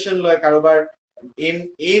অবসেশন লয় কাৰোবাৰ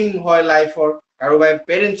এইম হয় লাইফৰ কাৰোবাই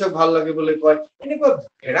পেৰেন্টছক ভাল লাগিবলৈ কয় এনেকুৱা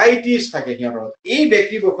ভেৰাইটিজ থাকে সিহঁতৰ এই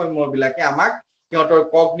ব্যক্তি বৈষম্যবিলাকে আমাক সিহঁতৰ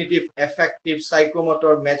cognitive effective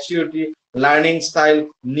সাইকোমোটৰ ম্যাচুৰিটি learning style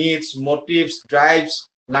needs মোটিভছ drives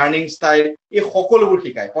learning style এই সকলোবোৰ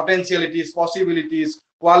শিকায় পটেনশিয়ালিটিজ পসিবিলিটিজ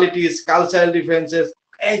qualities cultural ডিফাৰেন্সেস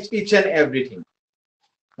is and everything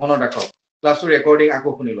মনত ৰাখক ক্লাছৰ ৰেকৰ্ডিং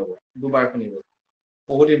আকৌ শুনি ল'ব দুবাৰ শুনিব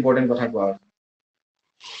বহুত ইম্পৰ্টেণ্ট কথা কোৱা হৈছে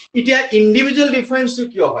এতিয়া ইণ্ডিভিজুৱেল ডিফাৰেন্সটো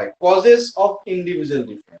কিয় হয় কজেছ অফ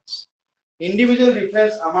ইণ্ডিভিজুৱেল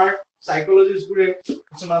ডিফাৰেন্স আমাৰ সাইকোলজিষ্টবোৰে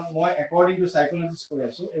কিছুমান মই একৰ্ডিং টু সাইকোলজিষ্ট কৈ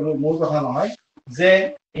আছো এইবোৰ মোৰ কথা নহয় যে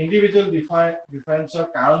ইণ্ডিভিজুৱেল ডিফাৰেন্সৰ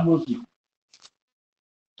কাৰণবোৰ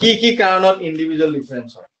কি কাৰণত ইণ্ডিভিজুৱেল ডিফাৰেন্স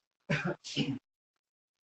হয়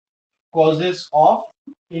causes of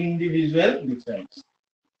individual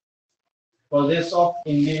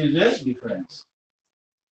difference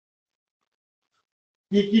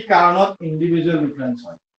কি কাৰণত ইণ্ডিভিজুৱেল ডিফাৰেন্স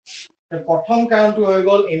হয় প্ৰথম কাৰণটো হৈ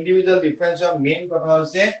গ'ল ইণ্ডিভিজুৱেল ডিফাৰেন্সৰ মেইন কথা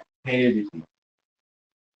হৈছে হেৰিডিটি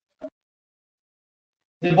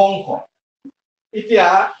বংশ এতিয়া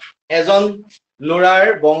এজন ল'ৰাৰ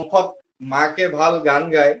বংশত মাকে ভাল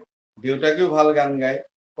গান গায় দেউতাকেও ভাল গান গায়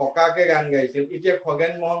ককাকে গান গাইছিল এতিয়া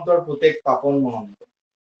খগেন মহন্তৰ পুতেক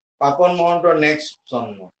পাপন মহন্তৰ নেক্সট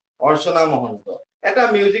জন্ম অৰ্চনা মহন্ত এটা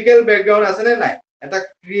মিউজিকেল বেকগ্ৰাউণ্ড আছে নে নাই এটা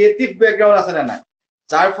ক্ৰিয়েটিভ বেকগ্ৰাউণ্ড আছে নে নাই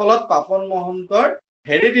যাৰ ফলত পাপন মহন্তৰ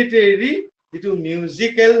হেৰিডিটেৰী যিটো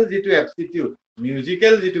মিউজিকেল যিটো এপটিটিউড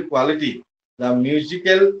মিউজিকেল যিটো কোৱালিটি বা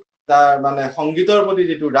মিউজিকেল তাৰ মানে সংগীতৰ প্ৰতি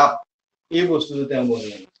যিটো ৰাপ এই বস্তুটো তেওঁ বহি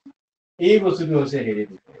আহিছে এই বস্তুটো হৈছে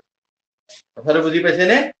হেৰিডিটেৰী কথাটো বুজি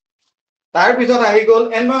পাইছেনে তাৰ পিছত আহি গ'ল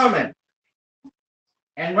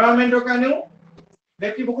এনভাইৰনমেন্টৰ কাৰণেও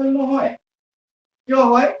ব্যক্তি বৈষম্য হয় কিয়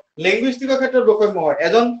হয় লেংগুইষ্টিকৰ ক্ষেত্ৰত বৈষম্য হয়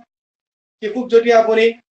এজন শিশুক যদি আপুনি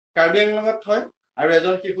কাৰ্বি আংলঙত থয় আৰু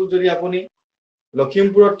এজন শিশুক যদি আপুনি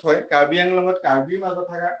লখিমপুৰত থয় কাৰ্বি আংলঙত কাৰ্বিৰ মাজত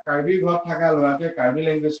থকা কাৰ্বিৰ ঘৰত থকা ল'ৰাটোৱে কাৰ্বি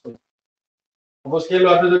লেংগুৱেজ কয় অৱশ্যে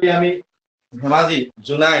ল'ৰাটো যদি আমি ধেমাজি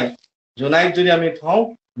জোনাইত যদি আমি থওঁ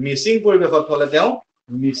মিচিং পৰিৱেশত থলে তেওঁ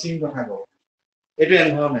মিচিং কথা কব এইটো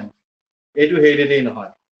এনভাইৰনমেন্ট এইটো হেৰিডিটেৰী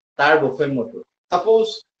নহয় তাৰ বৈষম্যটো সাপোজ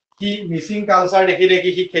সি মিচিং কালচাৰ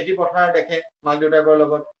দেখি সি খেতি পথাৰ দেখে মাক দেউতাকৰ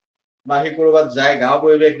লগত বা সি ক'ৰবাত যায় গাঁও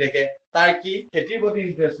পৰিৱেশ দেখে তাৰ কি খেতিৰ প্ৰতি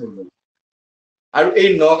ইণ্টাৰেষ্ট হৈ গ'ল আৰু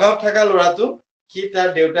এই নগাঁৱত থকা ল'ৰাটো সি তাৰ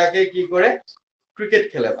দেউতাকে কি কৰে ক্ৰিকেট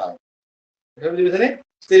খেলে ভাল বুজি পাইছেনে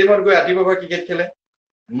ষ্টেডিয়ামত গৈ ৰাতিপুৱা ক্ৰিকেট খেলে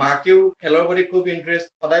মাকেও খেলৰ প্ৰতি খুব ইণ্টাৰেষ্ট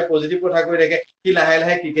সদায় পজিটিভ কথা কৈ থাকে সি লাহে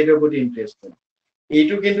লাহে ক্ৰিকেটৰ প্ৰতি ইণ্টাৰেষ্ট হয়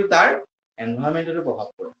এইটো কিন্তু তাৰ এনভাইৰনমেন্টতো প্ৰভাৱ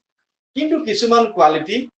পৰে কিন্তু কিছুমান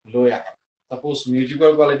কোৱালিটি লৈ আহে সাপোজ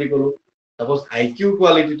মিউজিকৰ কোৱালিটি কলো সাপোজ আইকিউ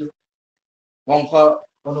কোৱালিটিটো বংশ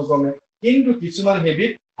অনুক্ৰমে কিন্তু কিছুমান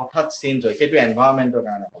হেবিট হঠাৎ চেঞ্জ হয় সেইটো এনভাইৰনমেন্টৰ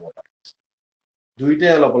কাৰণে হ'ব পাৰে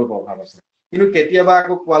দুইটাই অলপ প্ৰভাৱ আছে কিন্তু কেতিয়াবা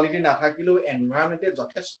আকৌ কোৱালিটি নাথাকিলেও এনভাইৰনমেন্টে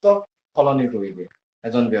যথেষ্ট সলনি কৰি দিয়ে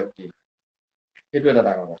এজন ব্যক্তি সেইটো এটা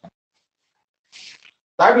ডাঙৰ কথা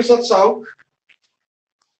তাৰপিছত চাওক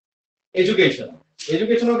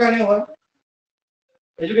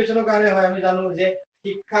এডুকেশ্যনৰ কাৰণে হয় আমি জানো যে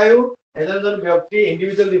শিক্ষায়ো এজন ব্যক্তি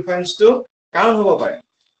ইণ্ডিভিজুৱেল ডিফাৰেন্সটো কাৰণ হ'ব পাৰে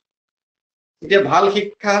এতিয়া ভাল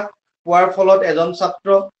শিক্ষা পোৱাৰ ফলত এজন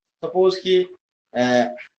ছাত্ৰ সাপোজ সি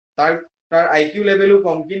তাৰ আইকিউ লেভেলো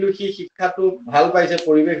কম কিন্তু সি শিক্ষাটো ভাল পাইছে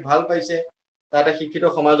পৰিৱেশ ভাল পাইছে তাতে শিক্ষিত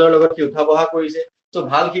সমাজৰ লগত সি উঠা বহা কৰিছে তো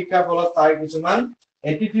ভাল শিক্ষাৰ ফলত তাৰ কিছুমান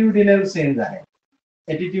এটিটিউডিনেল চেঞ্জ আহে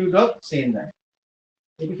এটিটিউডত চেঞ্জ আহে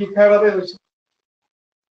এইটো শিক্ষাৰ বাবে হৈছে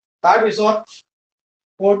তাৰপিছত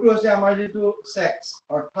ফ'ৰটো হৈছে আমাৰ যিটো ছেক্স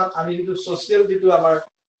অৰ্থাৎ আমি যিটো ছ'চিয়েল যিটো আমাৰ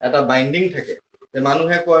এটা বাইণ্ডিং থাকে যে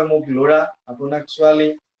মানুহে কয় মোক ল'ৰা আপোনাক ছোৱালী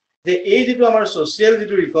যে এই যিটো আমাৰ ছ'চিয়েল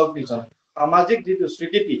যিটো ৰিকগনিশ্যন সামাজিক যিটো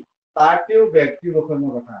স্বীকৃতি তাৰতেও ব্যক্তি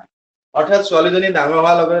বৈষম্যৰ কথা আহে অৰ্থাৎ ছোৱালীজনী ডাঙৰ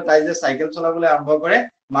হোৱাৰ লগে তাই যে চাইকেল চলাবলৈ আৰম্ভ কৰে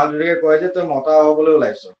মাক দেউতাকে কয় যে তই মতা হ'বলৈ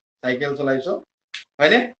ওলাইছ চাইকেল চলাইছ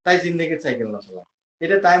হয়নে তাই জিন্দগীত চাইকেল নচলায়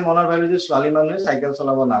তেতিয়া তাই মনত ভাবে যে ছোৱালী মানুহে চাইকেল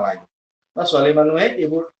চলাব নালাগে বা ছোৱালী মানুহে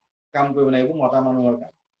এইবোৰ কাম কৰিব নাই এইবোৰ মতা মানুহৰ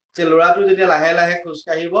কাম যে ল'ৰাটো যেতিয়া লাহে লাহে খোজ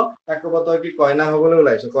কাঢ়িব তাক ক'ব তই কি কইনা হ'বলৈ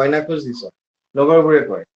ওলাইছ কইনা খোজ দিছ লগৰবোৰে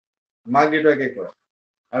কয় মাক দেউতাকে কয়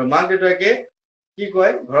আৰু মাক দেউতাকে কি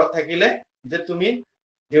কয় ঘৰত থাকিলে যে তুমি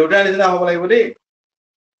দেউতাৰ নিচিনা হ'ব লাগিব দেই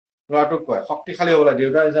ল'ৰাটোক কয় শক্তিশালী হ'ব লাগে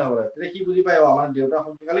দেউতাৰ নিচিনা হ'ব লাগে তেতিয়া কি বুজি পায় আমাৰ দেউতা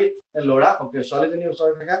শক্তিশালী ল'ৰা শক্তিশালী ছোৱালীজনী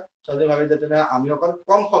ওচৰত থকা ছোৱালীজনী ভাবে যে তেনেহ'লে আমি অকণ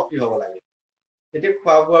কম শক্তি হ'ব লাগে তেতিয়া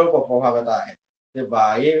খোৱা বোৱাৰ প্ৰভাৱ এটা আহে যে বা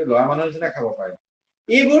এই ল'ৰা মানুহৰ নিচিনা খাব পাৰে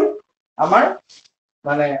এইবোৰ আমাৰ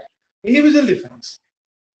মানে ইণ্ডিভিজুৱেল ডিফাৰেন্স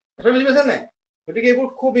এটা বুজি পাইছা নাই গতিকে এইবোৰ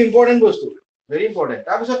খুব ইম্পৰ্টেণ্ট বস্তু ভেৰি ইম্পৰ্টেণ্ট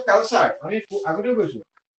তাৰপিছত কালচাৰ আমি আগতেও কৈছো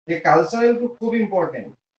যে কালচাৰেলটো খুব ইম্পৰ্টেণ্ট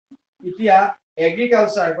এতিয়া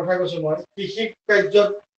এগ্ৰিকালচাৰ কথা কৈছো মই কৃষি কাৰ্যত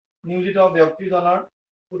নিয়োজিত ব্যক্তিজনৰ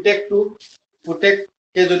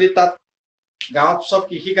পুতেকে যদি তাত গাঁৱত চব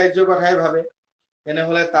কৃষি কাৰ্যৰ কথাই ভাবে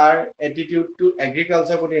তেনেহ'লে তাৰ এটিটিউডটো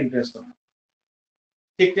এগ্ৰিকালচাৰ প্ৰতি ইণ্টাৰেষ্ট হয়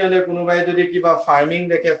ঠিক তেনেদৰে কোনোবাই যদি কিবা ফাৰ্মিং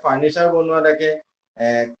দেখে ফাৰ্নিচাৰ বনোৱা দেখে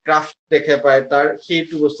ক্ৰাফ্ট দেখে পায় তাৰ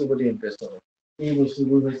সেইটো বস্তুৰ প্ৰতি ইণ্টাৰেষ্ট হয় এই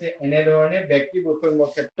বস্তুবোৰ হৈছে এনেধৰণে ব্যক্তি বৈষম্যৰ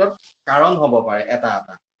ক্ষেত্ৰত কাৰণ হ'ব পাৰে এটা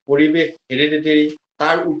পৰিৱেশ হেৰিডিটেৰী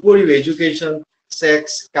তাৰ উপৰিও এডুকেশ্যন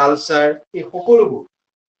সেক্স কালচাৰ এই সকলোবোৰ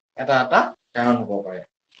এটা এটা কাৰণ হ'ব পাৰে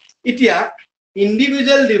এতিয়া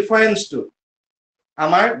ইন্ডিভিজুৱেল ডিফাৰেন্সটো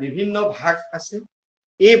আমাৰ বিভিন্ন ভাগ আছে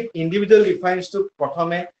এই ইন্ডিভিজুৱেল ডিফাৰেন্সটো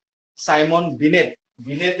প্ৰথমে সাইমন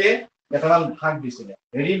বিনেটে কেইটামান ভাগ দিছিলে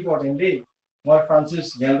ভেৰি ইম্পৰ্টেণ্ট দেই মই ফ্ৰান্সিছ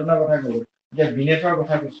গেলটনৰ কথা ক'লো যে বিনেটৰ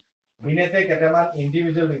কথা কৈছো বিনেটে কেইটামান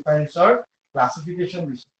ইন্ডিভিজুৱেল ডিফাৰেন্সৰ ক্লাছিফিকেশ্যন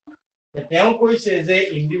দিছে তেওঁ কৈছে যে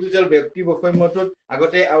ইন্ডিভিজুৱেল ব্যক্তি বৈষম্যটোত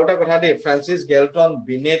আগতে আৰু এটা কথা দেই ফ্ৰান্সিছ গেলটন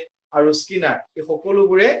বিনেট আৰু স্কিনাৰ এই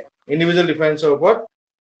সকলোবোৰে ইন্ডিভিজুৱেল ডিফাৰেন্সৰ ওপৰত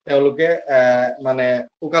তেওঁলোকে মানে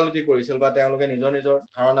উকালতি কৰিছিল বা তেওঁলোকে নিজৰ নিজৰ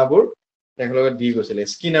ধাৰণাবোৰ তেওঁলোকে দি গৈছিলে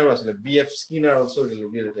স্কিনাৰো আছিলে BF Skinner also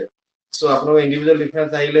related so আপোনালোকৰ ইন্ডিভিজুৱেল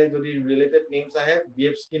ডিফাৰেন্স আহিলে যদি ৰিলেটেড নেমছ আহে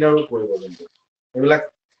বিএফ স্কিনাৰো পৰিব কিন্তু এইবিলাক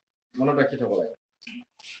মনত ৰাখি থব লাগে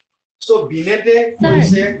সো বিনেটে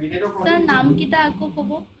কৈছে বিনেটৰ স্যাৰ নাম কিটা আকৌ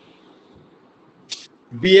কব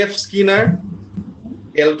বিএফ স্কিনাৰ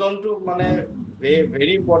গেলটনটো মানে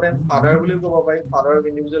ভেৰি ইম্পৰ্টেণ্ট ফাদাৰ বুলি ক'ব পাৰি ফাদাৰ অফ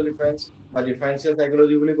ইণ্ডিভিজুৱেল ডিফাৰেন্স বা ডিফাৰেন্সিয়েল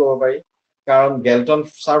সাইকোলজি বুলি ক'ব পাৰি কাৰণ গেলটন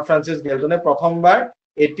ছাৰ ফ্ৰান্সিছ গেলটনে প্ৰথমবাৰ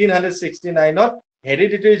 1869ত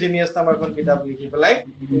হেৰিডিটৰী জিনিয়াছ নামৰ এখন কিতাপ লিখি পেলাই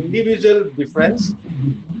ইণ্ডিভিজুৱেল ডিফাৰেন্স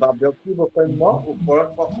বা ব্যক্তি বৈষম্য ওপৰত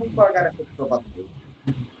প্ৰথমবাৰ কাৰণে সূত্ৰপাত কৰিছিল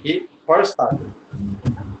হি ফাৰ্ষ্ট started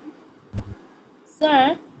স্যাৰ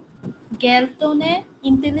গেলটনে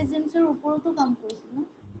ইন্টেলিজেন্সেৰ উপৰতো কাম কৰিছিল ন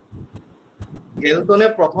গেলটনে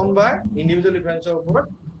প্ৰথমবাৰ ইণ্ডিভিজুৱেল ডিফাৰেন্সৰ ওপৰত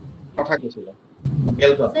কথা কৈছিল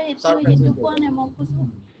গেলটন স্যাৰ ছাৰ এইটো ফ্ৰান্সিছ কোৱা গেলটন নাই মই কৈছো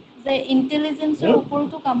যে ইন্টেলিজেন্সেৰ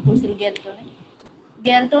উপৰতো কাম কৰিছিল গেলটনে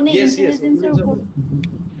Yes, ইন্টেলিজেন্সেৰ উপৰ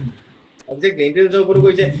Exactly, ইন্টেলিজেন্সৰ ওপৰত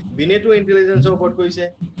কৈছে বিনেটো ইন্টেলিজেন্সৰ ওপৰত কৈছে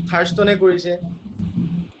থাৰ্ষ্টনে কৰিছে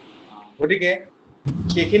গতিকে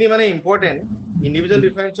সেইখিনি মানে ইম্পৰ্টেন্ট ইণ্ডিভিজুৱেল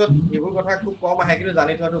ডিফাৰেন্সত এইবোৰ কথা খুব কম আহে কিন্তু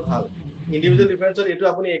জানি থোৱাটো ভাল ইণ্ডিভিজুৱেল ডিফাৰেন্সত এইটো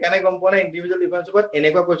আপুনি এইকাৰণে গম পোৱা নাই ইণ্ডিভিজুৱেল ডিফাৰেন্সৰ ওপৰত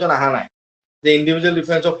এনেকুৱা কুৱেশ্যন অহা নাই যে ইণ্ডিভিজুৱেল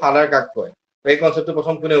ডিফাৰেন্সৰ ফাদাৰ কাক কয় এই কনচেপ্টটো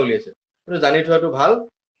প্ৰথম কোনে উলিয়াইছে কিন্তু জানি থোৱাটো ভাল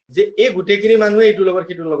যে এই গোটেইখিনি মানুহে এইটোৰ লগত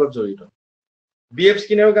সিটোৰ লগত জড়িত বিএফ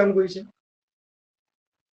স্কিনাৰো কাম কৰিছে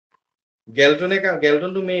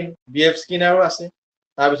গেলটনটো মেইন বিএফ স্কিনাৰো আছে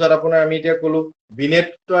তাৰপিছত আপোনাৰ আমি এতিয়া ক'লো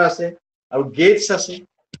বিনেটৰ আছে আৰু গেটছ আছে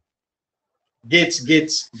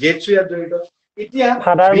গেটছো ইয়াত জড়িত এতিয়া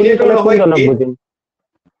ফাদাৰ বুলি বিনেটৰ ক'লে নহয় কোনজনক বুজিম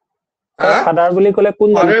ফাদাৰ বুলি ক'লে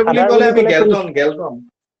কোনজন ফাদাৰ বুলি ফাদাৰ ক'লে আমি ক'লে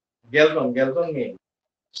গেলটন মেইন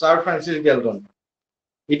ছাৰ ফ্ৰান্সিছ গেলটন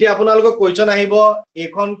এতিয়া আপোনালোকৰ কুৱেশ্যন আহিব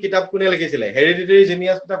এইখন কিতাপ কোনে লিখিছিলে হেৰিডিটৰী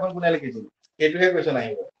জিনিয়াছ কিতাপখন কোনে লিখিছিল সেইটোহে কুৱেশ্যন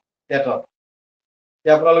আহিব টেটত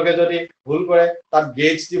এতিয়া আপোনালোকে যদি ভুল কৰে তাত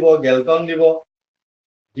গেটছ দিব গেলটন দিব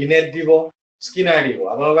বিনেট দিব স্কিনাৰ দিব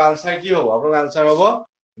আপোনালোকৰ আনসাৰ কি হ'ব আপোনালোকৰ আনসাৰ হ'ব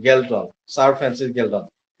গেলটন ছাৰ ফ্ৰান্সিছ গেলটন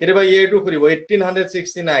কেতিয়াবা ইয়েৰটো সুধিব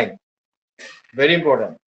 1869 ভেৰি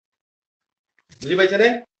ইম্পৰ্টেণ্ট বুজি পাইছেনে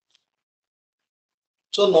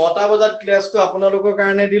সো 9টা বজাত ক্লাছটো আপোনালোকৰ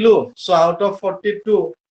কাৰণে দিলো so out of 42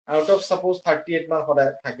 out of suppose 38 মান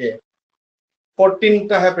সদায় থাকে 14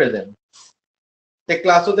 টা হে প্ৰেজেন্ট তে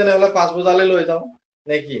ক্লাছটো তেনেহ'লে 5 বজালৈ লৈ যাওঁ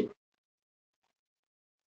নেকি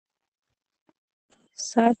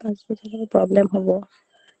স্যাৰ 5 বছৰৰ প্ৰব্লেম হ'ব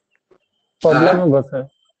প্ৰব্লেম হ'ব স্যাৰ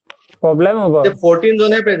প্ৰব্লেম হ'ব তে 14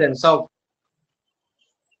 জনে প্ৰেজেন্ট চাওক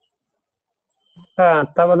স্যাৰ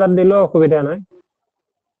 8টা বজাত দিলেও অসুবিধা নাই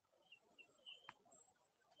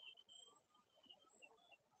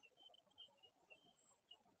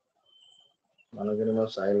মানুহজনী মই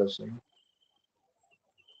চাই লৈছো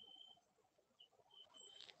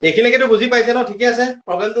এইখিনিকেতো বুজি পাইছে ন ঠিকে আছে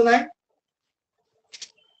প্ৰব্লেমটো নাই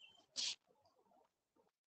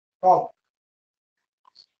কওক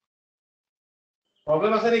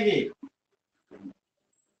প্ৰব্লেম আছে নেকি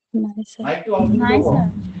নাই স্যাৰ মাইকটো অন নাই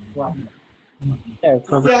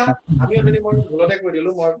কৰিব স্যার আমি আপুনি মই ভুলতে কৈ দিলো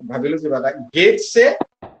মই ভাবিলো কিবা এটা গেটছে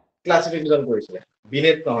ক্লাছিফিকেশ্যন কৰিছিলে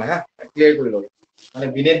বিনেট নহয় হা ক্লিয়াৰ কৰি লওক মানে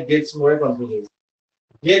বিনেট গেটছ মোৰে কনফিউজ হৈছে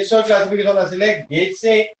গেটছৰ ক্লাছিফিকেশ্যন আছিলে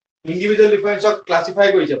গেটছে ইণ্ডিভিজুৱেল ডিফাৰেন্সক ক্লাছিফাই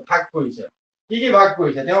কৰিছে ভাগ কৰিছে কি ভাগ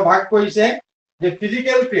কৰিছে তেওঁ ভাগ কৰিছে যে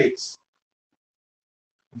ফিজিকেল ট্ৰেটছ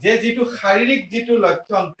যে যিটো শাৰীৰিক যিটো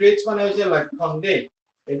লক্ষণ ট্ৰেটছ মানে হৈছে লক্ষণ দেই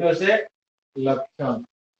এইটো হৈছে লক্ষণ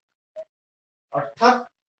অৰ্থাৎ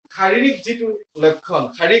শাৰীৰিক যিটো লক্ষণ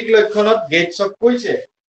শাৰীৰিক লক্ষণত গেটছক কৈছে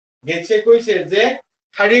গেটছে কৈছে যে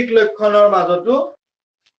শাৰীৰিক লক্ষণৰ মাজতো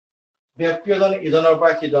ব্যক্তি এজন ইজনৰ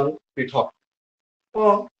পৰা সিজন পৃথক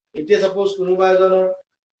এতিয়া সাপোজ কোনোবা এজনৰ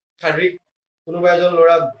শাৰীৰিক কোনোবা এজন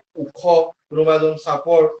ল'ৰা ওখ কোনোবা এজন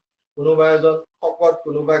চাপৰ কোনোবা এজন শকত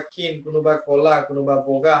কোনোবা ক্ষীণ কোনোবা কলা কোনোবা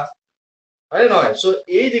বগা হয় নহয় সো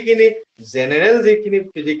এই যিখিনি জেনেৰেল যিখিনি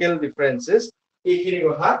ফিজিকেল ডিফাৰেন্সেছ এইখিনি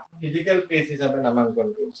কথা ফিজিকেল ট্ৰেটছ হিচাপে নামাংকন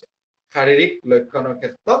কৰিছে শাৰীৰিক লক্ষণৰ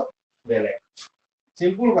ক্ষেত্ৰত বেলেগ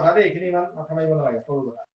সিম্পল কথা দেই এইখিনি ইমান মাথা মাৰিব নালাগে সৰু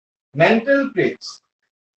কথা মেণ্টেল ট্ৰেটছ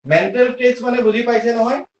মেণ্টেল ট্ৰেটছ মানে বুজি পাইছে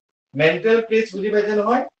নহয় মেণ্টেল ট্ৰেটছ বুজি পাইছে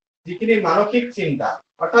নহয় যিখিনি মানসিক চিন্তা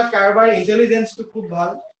অৰ্থাৎ কাৰোবাৰ ইন্টেলিজেন্সটো খুব ভাল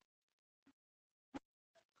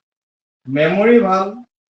মেমৰি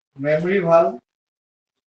ভাল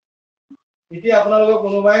এতিয়া আপোনালোকক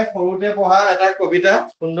কোনোবাই সৰুতে পঢ়া এটা কবিতা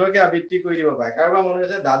সুন্দৰকে আবৃত্তি কৰি দিব পাৰে কাৰোবাৰ মনত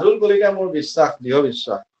আছে দাদুল কলিতা মোৰ বিশ্বাস দৃঢ়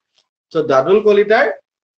বিশ্বাস চ' দাদুল কলিতাৰ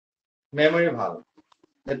মেমৰি ভাল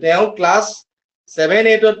তেওঁ ক্লাছ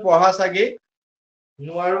 7-8ত পঢ়া চাগে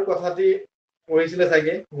নোৱাৰো কথাটি পঢ়িছিলে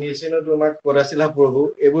চাগে নিচিনো তোমাক পঢ়াইছিলা প্ৰভু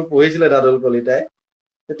এইবোৰ পঢ়িছিলে দাদুল কলিতাই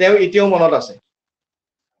তেওঁ এতিয়াও মনত আছে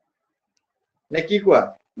নে কি কোৱা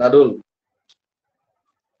দাদুল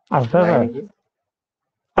আছে নাই ছাৰ নেকি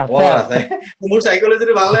আছে মনত আছে আছে মোৰ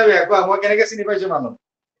সাইকোলজিটো ভাল নাই বেয়া কোৱা মই কেনেকে চিনি পাইছো মানুহ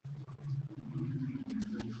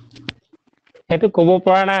সেইটো ক'ব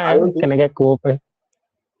পৰা নাই আৰু কেনেকে ক'ব পাৰি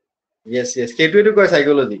য়েছ সেইটোৱেতো কয়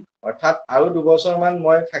সাইকোলজি অৰ্থাৎ আৰু 2 বছৰমান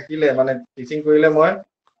মই থাকিলে মানে টিচিং কৰিলে মই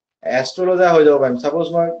এষ্ট্ৰলজাৰ হৈ যাব পাৰিম সাপোজ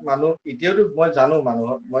মই মানুহ এতিয়াতো মই জানো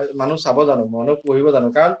মই মানুহ চাব জানো মানুহ পঢ়িব জানো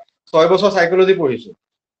কাৰণ 6 বছৰ সাইকোলজি পঢ়িছো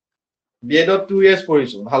বিএডত 2 ইয়াৰ্ছ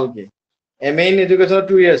পঢ়িছো ভালকে এমএ ইন এডুকেশ্যনত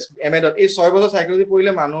 2 ইয়াৰ্ছ এমএডত এই 6 বছৰ সাইকোলজি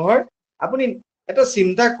পঢ়িলে মানুহৰ আপুনি এটা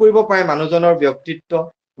চিন্তা কৰিব পাৰে মানুহজনৰ ব্যক্তিত্ব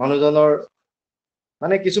মানুহজনৰ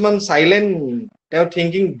মানে কিছুমান সাইলেন্ট তেওঁ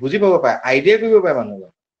থিংকিং বুজি পাব পাৰে আইডিয়া কৰিব পাৰে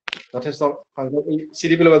মানুহজন যথেষ্ট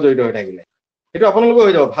চিডিপিৰ লগত জড়িত হৈ থাকিলে সেইটো আপোনালোকৰ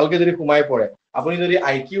হৈ যাব ভালকে যদি সোমাই পৰে আপুনি যদি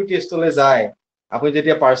আইকিউ টেষ্টলৈ যায় আপুনি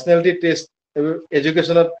যেতিয়া পাৰ্চনেলিটি টেষ্ট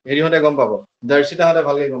এডুকেশ্যনত হেৰিহঁতে গম পাব দৰ্শিতাহঁতে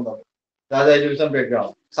ভালকে গম পাব যাৰ এডুকেশ্যন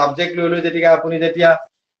বেকগ্ৰাউণ্ড ছাবজেক্ট লৈ আপুনি যেতিয়া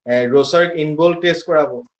ৰ'চাৰ্ক ইনগল টেষ্ট কৰাব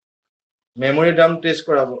মেমৰি ড্ৰাম টেষ্ট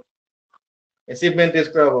কৰাব এচিভমেণ্ট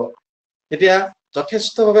টেষ্ট কৰাব তেতিয়া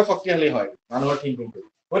যথেষ্টভাৱে শক্তিশালী হয় মানুহৰ থিংকিংটো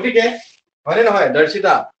গতিকে হয়নে নহয়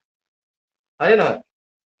দৰ্শিতা হয়নে নহয়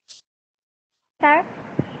ছাৰ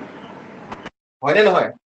হয়নে নহয়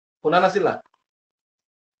শুনা নাছিলা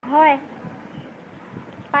হয়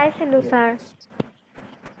পাইছিলোঁ ছাৰ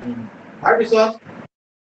তাৰপিছত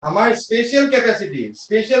আমাৰ স্পেচিয়েল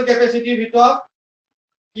কেপাচিটিৰ ভিতৰত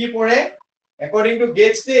কি পৰে একৰ্ডিং টু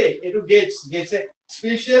গেটছ এইটো গেটছে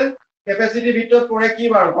স্পেচিয়েল কেপাচিটিৰ ভিতৰত পৰে কি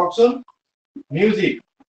বাৰু কওকচোন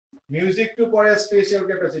মিউজিকটো পৰে স্পেচিয়েল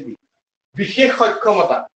কেপাচিটি বিশেষ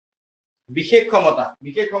ক্ষমতাৰ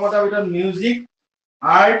ভিতৰত মিউজিক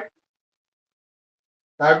আৰ্ট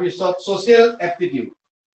তাৰপিছত ছ'চিয়েল এপ্টিটিউড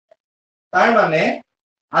তাৰ মানে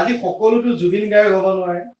আজি সকলোতো জুবিন গাৰ্গ হ'ব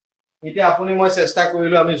নোৱাৰে এতিয়া আপুনি মই চেষ্টা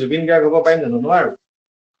কৰিলো আমি জুবিন গাৰ্গ হ'ব পাৰিম জানো নোৱাৰো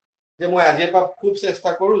যে মই আজিৰ পৰা খুব চেষ্টা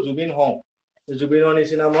কৰো জুবিন হওঁ জুবিনৰ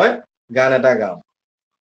নিচিনা মই গান এটা গাওঁ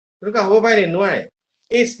তেনেকুৱা হ'ব পাৰে নোৱাৰে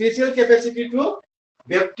এই স্পেচিয়েল কেপাচিটিটো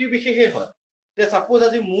ব্যক্তি বিশেষে হয় যে সাপোজ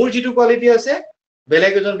আজি মোৰ যিটো কোৱালিটি আছে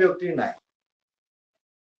বেলেগ এজন ব্যক্তিৰ নাই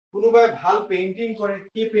কোনোবাই ভাল পেইন্টিং কৰে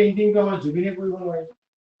সেই পেইন্টিংটো আমাৰ জুবিনে কৰিব নোৱাৰে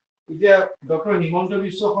এতিয়া ডক্টৰ হিমন্ত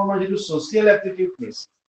বিশ্ব শৰ্মাৰ যিটো ছ'চিয়েল এপ্টিটিউড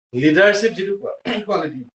লিডাৰশ্বিপ যিটো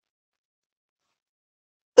কোৱালিটি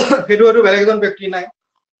সেইটো হয়তো বেলেগ এজন ব্যক্তি নাই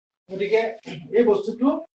গতিকে এই বস্তুটো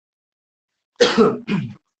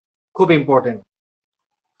খুব ইম্পৰ্টেণ্ট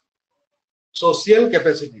ছ'চিয়েল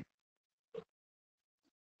কেপাচিটি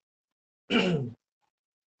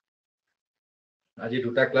আজি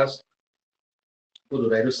 2টা ক্লাছ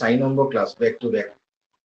এইটো 4 number class back to back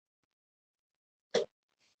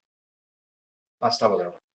 5টা বজাৰ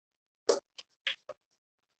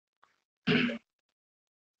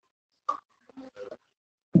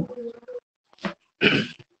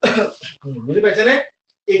বুজি পাইছেনে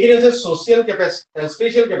এইখিনি হৈছে ছ'চিয়েল কেপাচিটি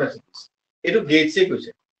স্পেচিয়েল কেপাচিটি এইটো গেটছে কৈছে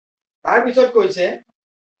তাৰপিছত কৈছে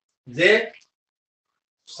যে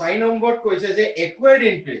 4 নম্বৰত কৈছে যে একুৱাৰ্ড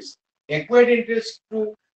ইণ্টাৰেষ্টটো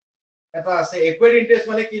এটা আছে একুৱাৰ্ড ইণ্টাৰেষ্ট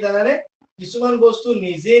মানে কি জানানে কিছুমান বস্তু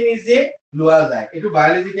নিজে লোৱা যায় এইটো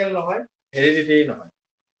বায়'লজিকেল নহয় হেৰিডিটেৰী নহয়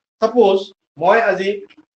সাপোজ মই আজি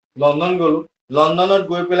লণ্ডন গলো লণ্ডনত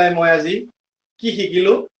গৈ পেলাই মই আজি কি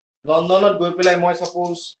শিকিলো লণ্ডনত গৈ পেলাই মই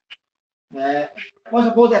সাপোজ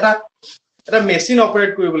এটা মেচিন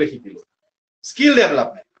অপাৰেট কৰিবলৈ শিকিলো স্কিল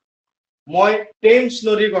ডেভেলপমেণ্ট মই টেমছ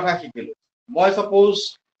নদীৰ কথা শিকিলো মই সাপোজ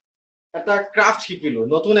এটা ক্ৰাফ্ট শিকিলো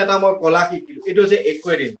নতুন এটা মই কলা শিকিলো এইটো হৈছে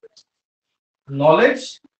একুৱাৰ্ড ইণ্টাৰেষ্ট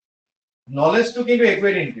নলেজটো কিন্তু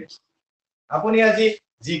একুৱাৰ্ড ইণ্টাৰেষ্ট আপুনি আজি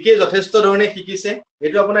জিকে যথেষ্ট ধৰণে শিকিছে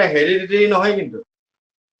এইটো আপোনাৰ হেৰিডিটেৰী নহয় কিন্তু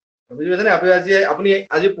বুজি পাইছেনে আপুনি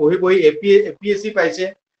আজি পঢ়ি এপিএছচি পাইছে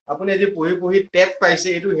আপুনি আজি পঢ়ি টেট পাইছে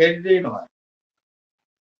এইটো হেৰিডিটেৰী নহয়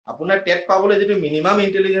আপোনাৰ টেট পাবলৈ যিটো মিনিমাম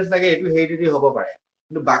ইণ্টেলিজেন্স লাগে এইটো হেৰিডিটেৰী হ'ব পাৰে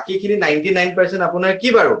কিন্তু বাকীখিনি 99% আপোনাৰ কি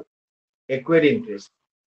বাৰু একুৱাৰ্ড ইণ্টাৰেষ্ট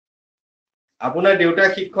আপোনাৰ দেউতা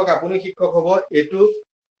শিক্ষক আপুনি শিক্ষক হ'ব এইটো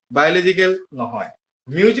বায়'লজিকেল নহয়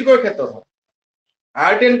মিউজিকৰ ক্ষেত্ৰত হয়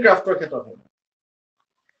আৰ্ট এণ্ড ক্ৰাফ্টৰ ক্ষেত্ৰত হয়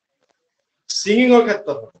ছিংগিঙৰ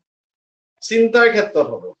ক্ষেত্ৰত হ'ব, চিন্তাৰ ক্ষেত্ৰত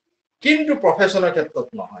হ'ব, কিন্তু প্ৰফেশ্যনৰ ক্ষেত্ৰত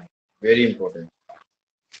নহয়। Very important.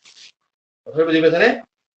 কথাটো বুজি পাইছেনে?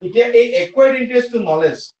 এতিয়া এই একুৱাৰ্ড ইণ্টাৰেষ্ট টু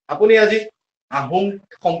নলেজ, আপুনি আজি আহোম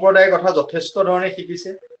সম্প্ৰদায়ৰ কথা যথেষ্ট ধৰণে শিকিছে,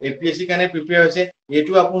 APSC কাৰণে প্ৰিপেয়াৰ হৈছে,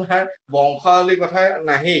 এইটো আপোনাৰ বংশাৱলীৰ কথা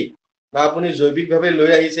নাহেই, বা আপুনি জৈৱিকভাৱে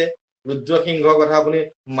লৈ আহিছে, ৰুদ্ৰসিংহৰ কথা আপুনি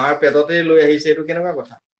মাৰ পেটতে লৈ আহিছে, এইটো কেনেকুৱা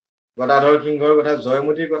কথা? গদাধৰ সিংহৰ কথা,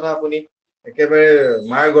 জয়মতীৰ কথা আপুনি একেবাৰে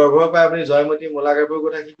মাৰ গৰ্ভৰ পৰা আপুনি জয়মতী মূলাগাভৰুৰ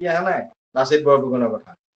কথা শিকি অহা নাই, লাচিত বৰফুকনৰ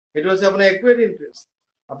কথা। সেইটো হৈছে আপোনাৰ একুৱাৰ্ড ইণ্টাৰেষ্ট।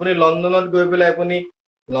 আপুনি লণ্ডনত গৈ পেলাই আপুনি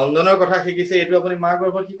লণ্ডনৰ কথা শিকিছে, এইটো আপুনি মাৰ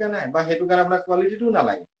গৰ্ভত শিকা নাই, বা সেইটো কাৰণে আপোনাৰ কোৱালিটিটোও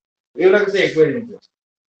নালাগে। এইবিলাক হৈছে একুৱাৰ্ড interest.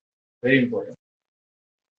 Very important.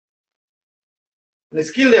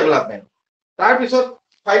 Skill development. তাৰপিছত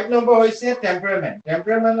 5 নম্বৰ হৈছে টেম্পাৰামেণ্ট।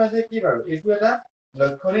 টেম্পাৰামেণ্ট হৈছে কি বাৰু? এইটো এটা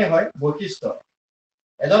লক্ষণেই হয়, বৈশিষ্ট্য।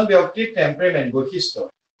 এজন ব্যক্তিৰ টেম্পাৰামেণ্ট বৈশিষ্ট্য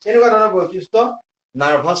কেনেকুৱা ধৰণৰ বৈশিষ্ট্য?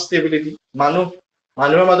 Nervous stability.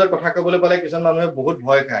 মানুহৰ মাজত কথা ক'বলৈ পালে কিছুমান মানুহে বহুত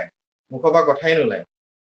ভয় খায়, মুখৰ পৰা কথাই নোলায়।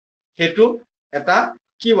 সেইটো এটা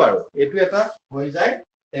কি বাৰু? এইটো এটা হৈ যায়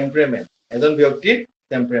টেম্পাৰামেণ্ট, এজন ব্যক্তিৰ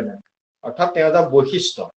টেম্পাৰামেণ্ট, অৰ্থাৎ তেওঁ এটা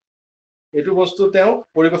বৈশিষ্ট্য। এইটো বস্তু তেওঁ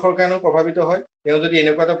পৰিৱেশৰ কাৰণেও প্ৰভাৱিত হয়। তেওঁ যদি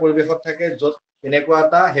এনেকুৱা এটা পৰিৱেশত থাকে য'ত এনেকুৱা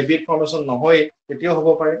এটা হেবিট ফৰ্মেশ্যন নহয়, তেতিয়াও হ'ব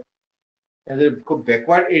পাৰে। তেওঁ যদি খুব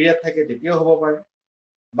বেকৱাৰ্ড এৰিয়াত থাকে, তেতিয়াও হ'ব পাৰে।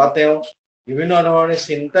 বা তেওঁ বিভিন্ন ধৰণে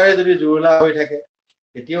চিন্তাৰে যদি জুৰুলা হৈ থাকে,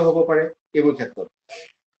 তেতিয়াও হ'ব পাৰে। এইবোৰ ক্ষেত্ৰত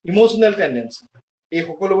ইম'চনেল টেণ্ডেঞ্চি, এই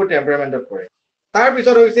সকলোবোৰ টেম্পাৰামেণ্টত পৰে।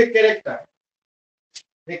 তাৰপিছত হৈছে character.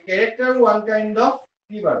 Character one kind of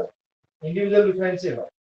কি বাৰু? ইণ্ডিভিজুৱেল ডিফাৰেঞ্চেই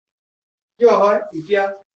হয়। কিয় হয়? এতিয়া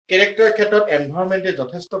কেৰেক্টাৰৰ ক্ষেত্ৰত এনভাইৰনমেণ্টে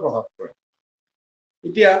যথেষ্ট প্ৰভাৱ পৰে।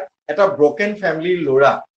 এতিয়া এটা ব্ৰকেন ফেমিলিৰ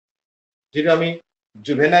ল'ৰা, যিটো আমি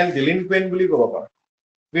জুভেনাইল ডিলিনকুৱেণ্ট বুলি ক'ব পাৰোঁ,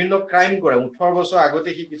 বিভিন্ন ক্ৰাইম কৰে, 18 বছৰ আগতে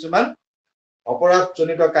সি কিছুমান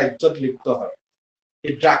অপৰাধজনিত কাৰ্যত লিপ্ত হয়। সি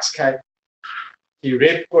ড্ৰাগছ খায়, সি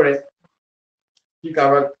ৰেপ কৰে, সি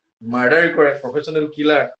কাৰোবাক মাৰ্ডাৰ কৰে, প্ৰফেশ্যনেল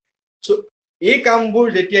কিলাৰ। চ' এই কামবোৰ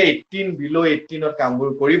যেতিয়া 18 বিল' 18ত কামবোৰ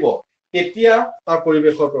কৰিব, তেতিয়া তাৰ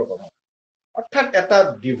পৰিৱেশৰ প্ৰভাৱ। অৰ্থাৎ এটা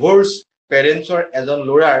ডিভোৰ্চ পেৰেণ্টছৰ এজন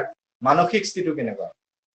ল'ৰাৰ মানসিক স্থিতিটো কেনেকুৱা?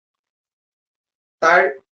 তাৰ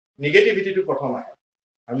নিগেটিভিটিটো প্ৰথম আহে,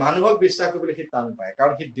 আৰু মানুহক বিশ্বাস কৰিবলৈ সি টান পায়,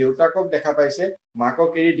 কাৰণ সি দেউতাকক দেখা পাইছে,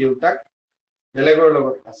 মাকক এৰি দেউতাক বেলেগৰ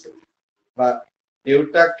লগত আছে, বা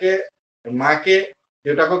মাকে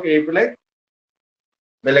দেউতাকক এৰি পেলাই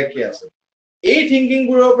বেলেগকে আছে। এই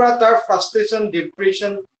থিংকিংবোৰৰ পৰা তাৰ ফ্ৰাষ্ট্ৰেশ্যন,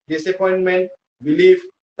 ডিপ্ৰেশ্যন, ডিসএপইণ্টমেণ্ট, বিলিফ,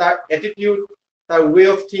 তাৰ এটিটিউড, তাৰ ৱে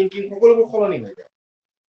অফ থিংকিং সকলোবোৰ সলনি হৈ যায়।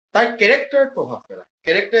 তাৰ কেৰেক্টাৰত প্ৰভাৱ পেলায়,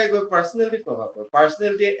 কেৰেক্টাৰে গৈ পাৰ্চনেলিটিত প্ৰভাৱ পৰে,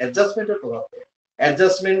 পাৰ্চনেলিটিয়ে এডজাষ্টমেণ্টত প্ৰভাৱ পৰে,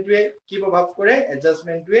 এডজাষ্টমেণ্টটোৱে কি প্ৰভাৱ কৰে?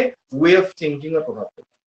 এডজাষ্টমেণ্টটোৱে ৱে অফ থিংকিঙত প্ৰভাৱ পৰে,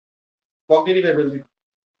 কগনিটিভ এবিলিটিত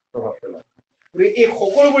প্ৰভাৱ পেলায়। গতিকে এই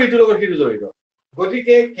সকলোবোৰ ইটোৰ লগত সিটো জড়িত।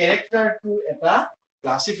 গতিকে কেৰেক্টাৰটো এটা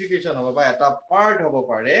ক্লাছিফিকেশ্যন হ'ব, বা এটা পাৰ্ট হ'ব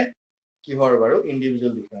পাৰে কিহৰ বাৰু?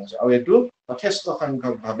 Individual difference. আৰু এইটো যথেষ্ট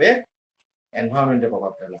সংখ্যকভাৱে এনভাইৰনমেণ্টে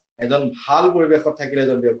প্ৰভাৱ পেলায়। এজন ভাল পৰিৱেশত থাকিলে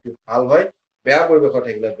এজন ব্যক্তি ভাল হয়, বেয়া পৰিৱেশত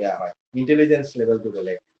থাকিলে বেয়া হয়। ইণ্টেলিজেঞ্চ লেভেলটো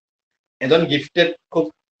বেলেগ। এজন গিফটেড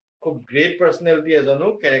খুব গ্ৰেট পাৰ্চনেলিটি এজনো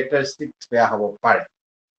কেৰেক্টাৰিষ্টিক বেয়া হ'ব পাৰে।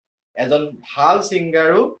 এজন ভাল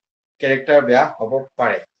ছিংগাৰো কেৰেক্টাৰ বেয়া হ'ব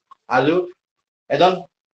পাৰে। আৰু এজন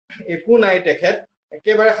একো নাই, তেখেত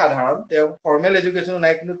একেবাৰে সাধাৰণ, তেওঁ ফৰ্মেল এডুকেশ্যনো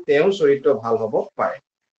নাই, কিন্তু তেওঁ চৰিত্ৰ ভাল হ'ব পাৰে।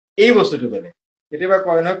 এই বস্তুটো বেলেগ। কেতিয়াবা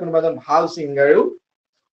কয় নহয়, কোনোবা এজন ভাল ছিংগাৰেও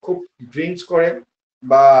খুব ড্ৰিংকছ কৰে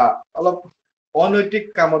বা অলপ অনৈতিক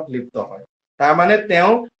কামত লিপ্ত হয়, তাৰমানে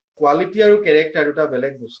তেওঁ কোৱালিটি আৰু কেৰেক্টাৰ দুটা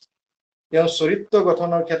বেলেগ বস্তু। তেওঁ চৰিত্ৰ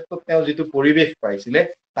গঠনৰ ক্ষেত্ৰত তেওঁ যিটো পৰিৱেশ পাইছিলে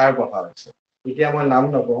তাৰ প্ৰভাৱ আছে। এতিয়া মই নাম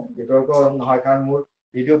নকওঁ, বিতৰ্ক নহয়, কাৰণ মোৰ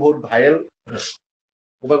ভিডিঅ' বহুত ভাইৰেল,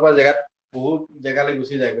 ক'ৰবাত জেগাত বহুত জেগালৈ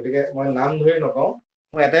গুচি যায়, গতিকে মই নাম ধৰি নকওঁ।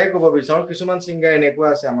 মই এটাই ক'ব বিচাৰোঁ, কিছুমান ছিংগাৰ এনেকুৱা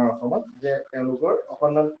আছে আমাৰ অসমত যে তেওঁলোকৰ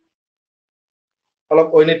অকণমান অলপ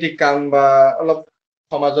অনৈতিক কাম বা অলপ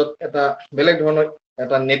সমাজত এটা বেলেগ ধৰণৰ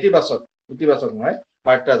এটা ইতিবাচক নহয়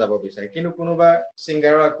বাৰ্তা যাব বিচাৰে, কিন্তু কোনোবা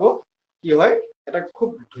ছিংগাৰৰ আকৌ কি হয়, এটা খুব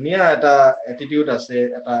ধুনীয়া এটা এটিটিউড আছে,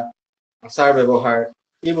 এটা আচাৰ ব্যৱহাৰ,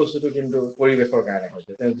 এই বস্তুটো কিন্তু পৰিৱেশৰ কাৰণে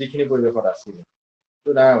হৈছে, তেওঁ যিখিনি পৰিৱেশত আছিল,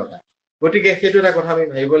 সেইটো ডাঙৰ কথা। গতিকে সেইটো এটা কথা আমি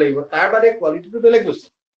ভাবিব লাগিব। তাৰ বাদে কোৱালিটিটো বেলেগ বস্তু,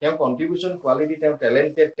 তেওঁ কণ্ট্ৰিবিউশ্যন, কোৱালিটি, তেওঁ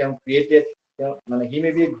টেলেণ্টেড, তেওঁ ক্ৰিয়েটেড, তেওঁ মানে হি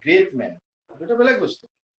মে বি গ্ৰেট মেন, সেইটো বেলেগ বস্তু।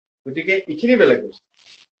 গতিকে এইখিনি বেলেগ বস্তু,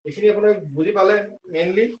 এইখিনি আপোনাক বুজি পালে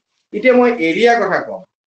মেইনলি। এতিয়া মই এৰিয়াৰ কথা কওঁ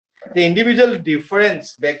যে ইণ্ডিভিজুৱেল ডিফাৰেঞ্চ,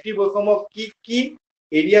 ব্যক্তি বৈষম্য কি কি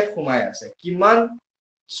এৰিয়াত সোমাই আছে, কিমান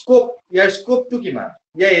স্কোপ, ইয়াৰ স্কোপটো কিমান,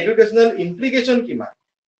 ইয়াৰ এডুকেশ্যনেল ইমপ্লিকেশ্যন কিমান,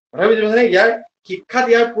 কথা বুজি পাইছেনে? ইয়াৰ শিক্ষাত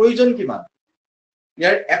ইয়াৰ প্ৰয়োজন কিমান,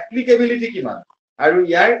 ইয়াৰ এপ্লিকেবিলিটি কিমান, আৰু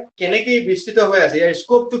ইয়াৰ কেনেকৈ বিস্তৃত হৈ আছে, ইয়াৰ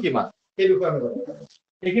স্কোপটো কিমান, সেই বিষয়ে আমি কথা পাতিম।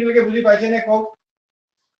 এইখিনিলৈকে বুজি পাইছে নে কওক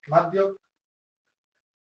মাত দিয়ক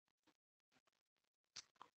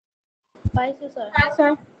পাইছো স্যার।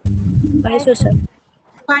 স্যার পাইছো স্যাৰ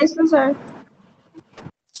পাইছো স্যাৰ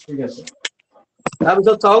ঠিক আছে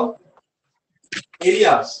তাৰপিছত চাওক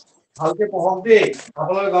এৰিয়াছ ভালকে পঢ়ক দেই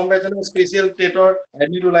আপোনালোকে গম পাইছে নে স্পেচিয়েল টেটৰ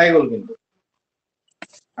এডমিট ওলাই গ'ল কিন্তু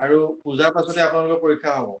আৰু পূজাৰ পাছতে আপোনালোকৰ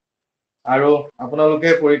পৰীক্ষা হ'ব আৰু আপোনালোকে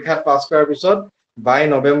পৰীক্ষাত পাছ কৰাৰ পিছত বাই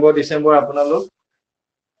নৱেম্বৰ ডিচেম্বৰ আপোনালোক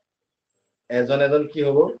এজন এজন কি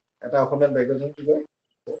হ'ব এটা অসমীয়াত বাক্যজন কি কয়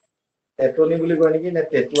টেটনি বুলি কয় নেকি নে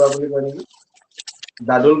টেটুৱা বুলি কয় নেকি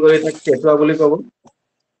দাদুল কৰি তাক টেটুৱা বুলি ক'ব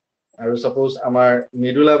আৰু সাপোজ আমাৰ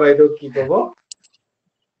মৃদুলা বাইদেউ কি ক'ব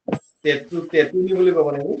টেটুনি বুলি ক'ব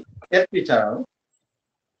নেকি টেট টিচাৰ আৰু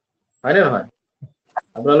হয়নে নহয়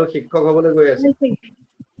আপোনালোক শিক্ষক হ'বলৈ গৈ আছে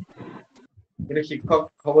কিন্তু শিক্ষক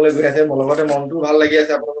হ'বলৈ গৈ আছে লগতে মনটো ভাল লাগি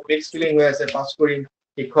আছে আপোনালোকৰ মিক্স ফিলিং হৈ আছে পাছ কৰিম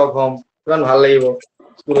শিক্ষক হ'ম কিমান ভাল লাগিব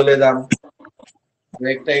স্কুললৈ যাম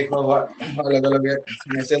 1 তাৰিখৰ লগে লগে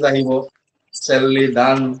মেছেজ আহিব চেলাৰী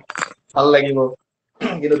দান ভাল লাগিব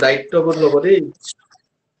কিন্তু দায়িত্ববোধ ল'ব দেই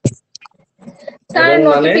স্যাৰ এজন মানে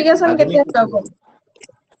নোটিফিকেশন কেতিয়া যাব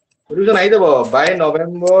নোটিফিকেশন আহি যাব বাই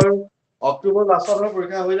নৱেম্বৰ অক্টোবৰ লাষ্টত আমাৰ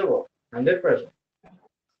পৰীক্ষা হৈ যাব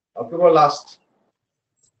 100% অক্টোবৰ লাষ্ট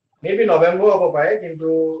মেবি নৱেম্বৰ হ'ব পাৰে কিন্তু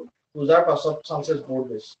পূজাৰ পাছত চান্সেছ বহুত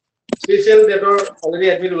বেছি স্পেচিয়েল ডেটৰ অলৰেডি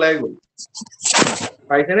এডমিট ওলাই গ'ল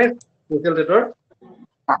পাইছেনে স্পেচিয়েল ডেটৰ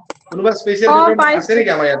কোনোবা স্পেচিয়েল ডেটৰ আছে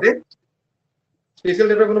নেকি আমাৰ ইয়াতে স্পেচিয়েল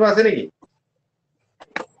ডেটৰ কোনোবা আছে নেকি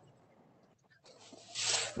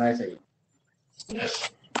নাই চাগে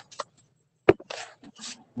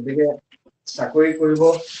গতিকে চাকৰি কৰিব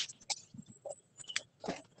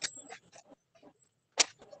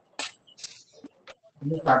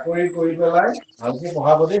চাকৰি কৰি পেলাই ভালকে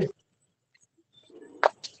পঢ়াব দেই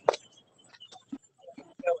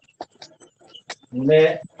মানে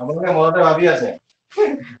আপোনালোকে মনতে ভাবি আছে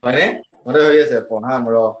হয়নে মনতে ভাবি আছে পঢ়াম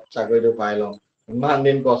ৰ চাকৰিটো পাই লওঁ ইমান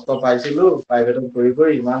দিন কষ্ট পাইছিলো প্ৰাইভেটত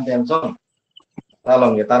কৰি ইমান টেনচন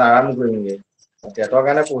লওঁগে তাত আৰাম কৰিমগে টেটৰ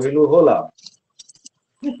কাৰণে পঢ়িলো হ'ল আৰু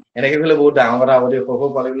এনেকে ক'লে বহুত ডাঙৰ কথা হ'ব দেই সৰু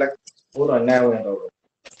পোৱালিবিলাক বহুত অন্যায় হ'ব সিহঁতৰ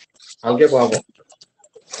ভালকে পঢ়াব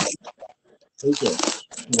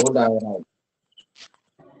বহুত ডাঙৰ কথা হ'ব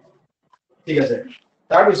ঠিক আছে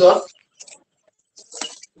তাৰপিছত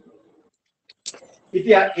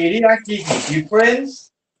এতিয়া এৰিয়া কি ডিফাৰেন্স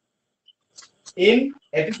ইন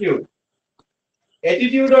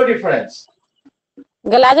এটিটিউডৰ ডিফাৰেন্স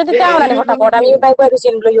গেলা যদি তেওঁ ওলালে ফটাফট আমি পাই পাই গুচি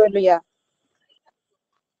লৈ লৈ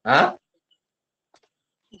হা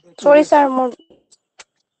সৰি স্যাৰ মোৰ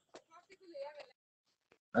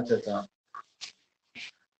আচ্ছা আচ্ছা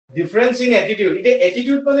ডিফাৰেন্স ইন এটিটিউড এতিয়া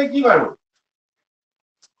এটিটিউড মানে কি বাৰু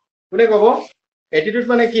কোনে ক'ব এটিটিউড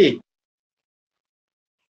মানে কি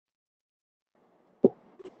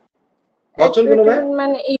কওকচোন কোনোবাই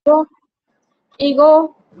মানে ইগো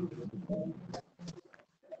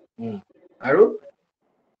আৰু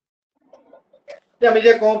আমি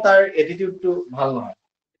যে কওঁ তাৰ এটিটিউডটো ভাল নহয়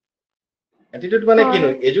এটিটিউড মানে কিনো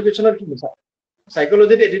এডুকেশ্যনত কি বুজা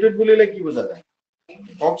সাইকোলজিত এটিটিউড বুলিলে কি বুজা যায়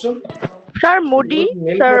কওকচোন স্যার মুডি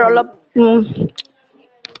স্যার অলপ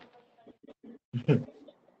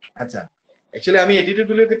আচ্ছা একচুয়ালি আমি এটিটিউড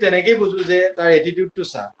বুলি তেনেকেই বুজো যে তাৰ এটিটিউডটো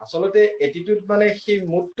চা আচলতে এটিটিউড মানে সেই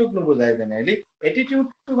মুডটোক নুবুজায় জেনেৰেলি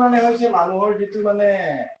এটিটিউডটো মানে হৈছে মানুহৰ যিটো মানে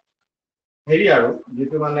হেৰি আৰু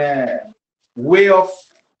যিটো মানে ৱে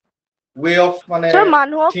অফ মানে স্যাৰ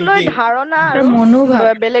মানুহক লৈ ধাৰণা আৰু মনোভাৱ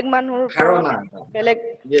বেলেগ মানুহৰ ধাৰণা বেলেগ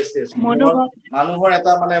মানুহৰ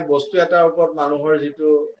এটা মানে বস্তু এটাৰ ওপৰত মানুহৰ যিটো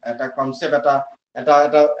এটা কনচেপ্ট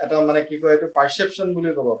এটা মানে কি কয় এইটো পাৰচেপশ্যন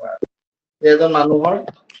বুলি ক'ব পাৰে এজন মানুহৰ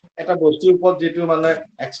এটা বস্তুৰ ওপৰত যিটো মানে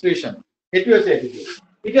এক্সপ্ৰেছন সেইটো হৈছে এটিটিউড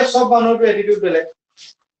এতিয়া সব মানুহৰ এটিটিউড বেলেগ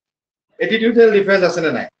এটিটিউডেল ডিফাৰেন্স আছে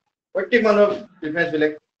নে নাই প্ৰত্যেক মানুহৰ ডিফাৰেন্স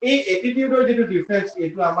বেলেগ এই এটিটিউডৰ যিটো ডিফাৰেন্স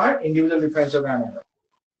এইটো আমাৰ ইণ্ডিভিজুৱেল ডিফাৰেন্সৰ কাৰণে হয়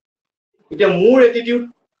এতিয়া মোৰ এটিটিউড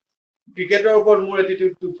ক্ৰিকেটৰ ওপৰত মোৰ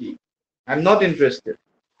এটিটিউডটো কি আই এম নট ইণ্টাৰেষ্টেড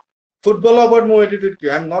ফুটবলৰ ওপৰত মোৰ এটিটিউড কি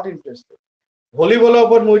আই এম নট ইণ্টাৰেষ্টেড ভলীবলৰ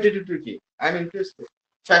ওপৰত মোৰ এটিটিউডটো কি আই এম ইণ্টাৰেষ্টেড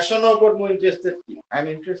ফেশ্বনৰ ওপৰত মোৰ ইণ্টাৰেষ্টেড কি I am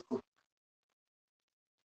interested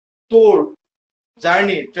tour,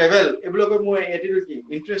 journey, travel, এইবিলাকৰ মোৰ এটিটিউড কি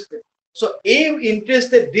ইন্টাৰেষ্টেড সো এই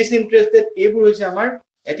ইন্টাৰেষ্টেড ডিসইন্টাৰেষ্টেড এইবোৰ হৈছে আমাৰ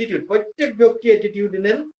এটিটিউড প্ৰত্যেক ব্যক্তি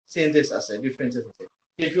এটিটিউডিনেল চেঞ্জেছ আছে ডিফাৰেন্সেছ আছে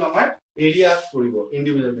সেইটো আমাৰ এৰিয়া কৰিব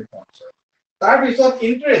ইন্ডিভিজুৱেল ডিফাৰেন্স তাৰ পিছত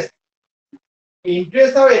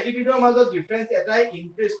ইন্টাৰেষ্ট আৰু এটিটিউডৰ মাজত ডিফাৰেন্স এটাই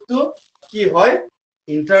ইন্টাৰেষ্টটো কি হয়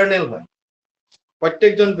ইন্টাৰনেল হয়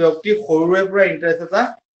প্ৰত্যেকজন ব্যক্তি সৰুৰে পৰা ইন্টাৰেষ্ট এটা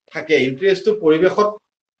থাকে ইন্টাৰেষ্টটো পৰিবেশত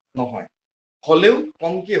নহয় হলেও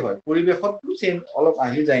কমকে হয় পৰিবেশত চেঞ্জ অলপ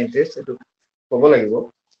আহি যায় ইন্টাৰেষ্ট এটো ক'ব লাগিব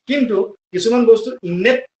কিন্তু কিছুমান বস্তু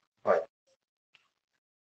ইনেট হয়,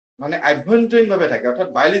 মানে আভ্যন্তৰীণভাৱে থাকে, অৰ্থাৎ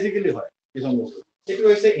বায়লজিকেলি হয় কিছুমান বস্তু, সেইটো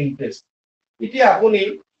হৈছে ইণ্টাৰেষ্ট। এতিয়া আপুনি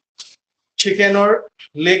চিকেনৰ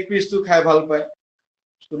লেগ পিচটো খাই ভাল পায়,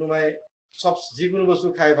 কোনোবাই চব যিকোনো বস্তু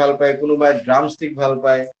খাই ভাল পায়, কোনোবাই ড্ৰাম ষ্টিক ভাল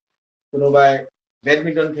পায়, কোনোবাই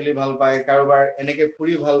বেডমিণ্টন খেলি ভাল পায়, কাৰোবাৰ এনেকে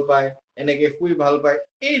ফুৰি ভাল পায়, এনেকে শুই ভাল পায়,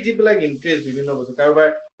 এই যিবিলাক ইণ্টাৰেষ্ট বিভিন্ন বস্তু, কাৰোবাৰ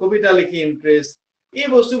কবিতা লিখি ইণ্টাৰেষ্ট, এই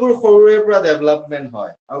বস্তুবোৰ সৰুৰে পৰা ডেভেলপমেণ্ট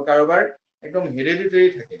হয় আৰু কাৰোবাৰ একদম হেৰিডিটেৰী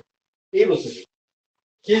থাকে এই বস্তুটো,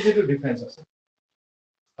 সেই যিটো ডিফাৰেঞ্চ আছে।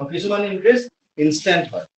 আৰু কিছুমান ইণ্টাৰেষ্ট ইনষ্টেণ্ট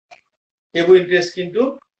হয়, সেইবোৰ ইণ্টাৰেষ্ট কিন্তু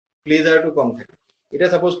প্লেজাৰটো কম থাকে। এতিয়া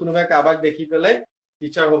চাপোজ কোনোবাই কাৰোবাক দেখি পেলাই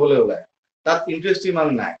টিচাৰ হ'বলৈ ওলায়, তাত ইণ্টাৰেষ্ট ইমান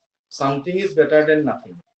নাই, something is better then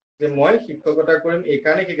nothing, যে মই শিক্ষকতা কৰিম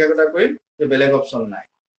এইকাৰণে শিক্ষকতা কৰিম, যে বেলেগ অপশ্যন নাই,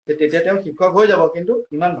 তেতিয়া তেওঁ শিক্ষক হৈ যাব, কিন্তু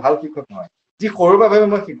ইমান ভাল শিক্ষক নহয়। যি সৰুৰ পৰা ভাবে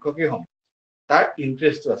মই শিক্ষকেই হ'ম, তাৰ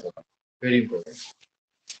ইণ্টাৰেষ্টটো আছে, ভেৰি ইম্পৰ্টেণ্ট।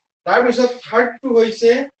 তাৰপিছত থাৰ্ডটো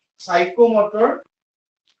হৈছে চাইকোমটৰ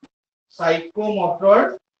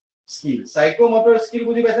স্কিল। চাইকোমটৰ স্কিল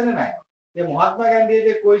বুজি পাইছেনে নাই? যে মহাত্মা গান্ধীয়ে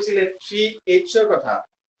যে কৈছিলে 3H's কথা,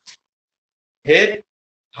 হেড,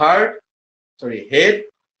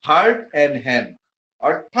 হাৰ্ট এণ্ড হেণ্ড,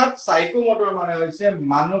 অৰ্থাৎ চাইকোমটৰ মানে হৈছে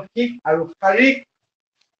মানসিক আৰু শাৰীৰিক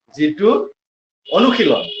যিটো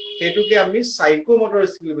অনুশীলন, সেইটোকে আমি চাইকোমটৰ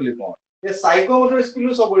স্কিল বুলি কওঁ। এই চাইকোমটৰ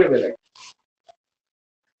স্কিলো চবৰে বেলেগ।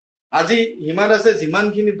 আজি হিমা দাসে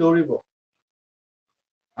যিমানখিনি দৌৰিব,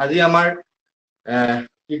 আজি আমাৰ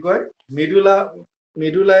কি কয়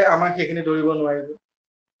মৃদুলাই আমাক সেইখিনি দৌৰিব নোৱাৰিব,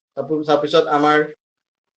 তাৰপিছত আমাৰ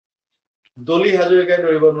ডলি হাজৰিকাই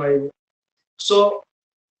দৌৰিব নোৱাৰিব। চ'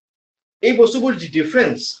 এই বস্তুবোৰ যি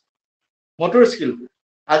ডিফাৰেঞ্চ মটৰ স্কিল,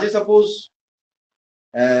 আজি চাপোজ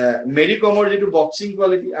মেৰী কমৰ যিটো বক্সিং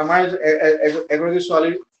কোৱালিটি আমাৰ এগৰাকী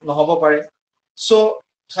ছোৱালীৰ নহ'ব পাৰে, চ'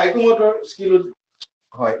 চাইকোমটৰ স্কিল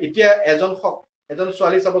হয়। এতিয়া এজন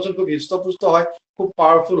ছোৱালী চাবচোন খুব হৃষ্টপুষ্ট হয়, খুব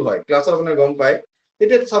পাৱাৰফুল হয়, ক্লাছত আপোনাৰ গম পায়,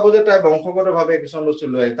 তেতিয়া চাব যে তাই বংশগতভাৱে কিছুমান বস্তু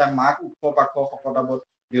লৈ আহে, তাই মাক ওখ পাখ শকতাৱত,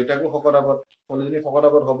 দেউতাকো শকতাৱত, ছোৱালীজনী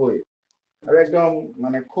শকতাৱত হ'বই, আৰু একদম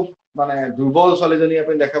মানে খুব মানে দুৰ্বল ছোৱালীজনী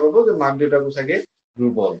আপুনি দেখা পাব যে মাক দেউতাকো চাগে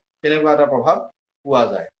দুৰ্বল, তেনেকুৱা এটা প্ৰভাৱ পোৱা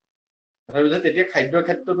যায়। তেতিয়া খাদ্যৰ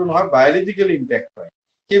ক্ষেত্ৰতো নহয়, বায়লজিকেলি ইম্পেক্ট হয়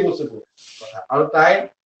সেই বস্তুটো কথা। আৰু তাই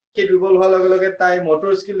সেই দুৰ্বল হোৱাৰ লগে লগে তাই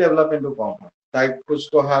মটৰ স্কিল ডেভেলপমেণ্টটো কম হয়, তাই খোজ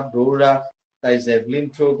কঢ়া, দৌৰা, তাই জেভলিন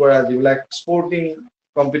থ্ৰ' কৰা, যিবিলাক স্পৰ্টিং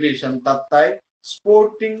কম্পিটিশ্যন, তাত তাই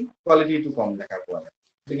স্পৰ্টিং কোৱালিটিটো কম দেখা পোৱা যায়।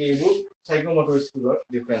 গতিকে এইবোৰ চাইকোমটৰ স্কিলৰ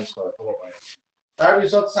ডিফাৰেঞ্চ হ'ব পাৰে।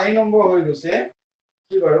 তাৰপিছত 4 নম্বৰ হৈ গৈছে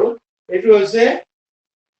কি বাৰু, এইটো হৈছে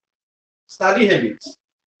ষ্টাডি হেবিটছ।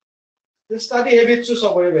 ষ্টাডি হেবিটছো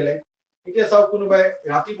চবৰে বেলেগ। এতিয়া চাওক, কোনোবাই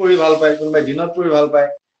ৰাতি পঢ়ি ভাল পায়, কোনোবাই দিনত পঢ়ি ভাল পায়,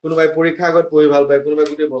 কোনোবাই পৰীক্ষাৰ আগত পঢ়ি ভাল পায়, কোনোবাই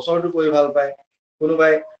গোটেই বছৰটো পঢ়ি ভাল পায়,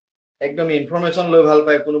 কোনোবাই একদম ইনফৰমেশ্যন লৈ ভাল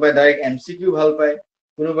পায়, কোনোবাই ডাইৰেক্ট MCQ ভাল পায়,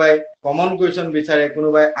 কোনোবাই কমন কুৱেশ্যন বিচাৰে,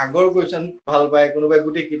 কোনোবাই আগৰ কুৱেশ্যন ভাল পায়, কোনোবাই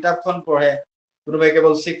গোটেই কিতাপখন পঢ়ে, কোনোবাই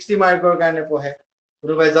কেৱল 60 মাৰ্কৰ কাৰণে পঢ়ে,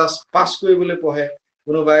 কোনোবাই জাষ্ট পাছ কৰিবলৈ পঢ়ে,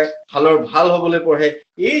 কোনোবাই ভাল হ'বলৈ পঢ়ে।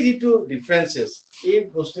 এই যিটো ডিফাৰেঞ্চেছ, এই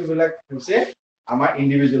বস্তুবিলাক হৈছে আমাৰ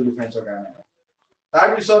ইণ্ডিভিজুৱেল ডিফাৰেঞ্চৰ কাৰণে।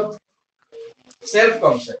 তাৰপিছত সেলফ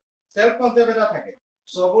কনচেপ্ট এটা থাকে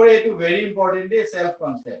চবৰে, এইটো ভেৰি ইম্পৰ্টেণ্ট দেই, সেলফ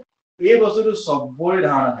কনচেপ্ট। এই বস্তুটো চবৰে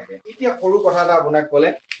ধাৰণা থাকে। এতিয়া সৰু কথা এটা আপোনাক ক'লে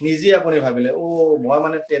নিজে আপুনি ভাবিলে, মই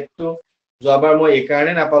মানে টেটটো যোৱাবাৰ মই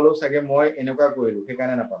এইকাৰণে নাপালো, চাগে মই এনেকুৱা কৰিলো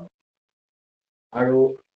সেইকাৰণে নাপালো, আৰু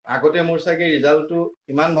আগতে মোৰ চাগে ৰিজাল্টটো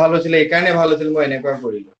ইমান ভাল হৈছিলে এইকাৰণে ভাল হৈছিল, মই এনেকুৱা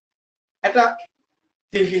কৰিলো। এটা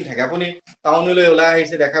থিংকিং থাকে। আপুনি টাউনলৈ ওলাই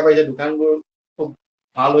আহিছে, দেখা পাইছে দোকানবোৰ খুব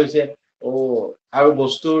ভাল হৈছে, আৰু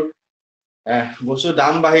বস্তুৰ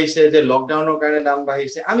দাম বাঢ়িছে, যে লকডাউনৰ কাৰণে দাম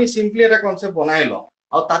বাঢ়িছে, আমি চিম্পলি এটা কনচেপ্ট বনাই লওঁ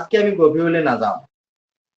আৰু তাতকে আমি গভীৰলৈ নাযাওঁ।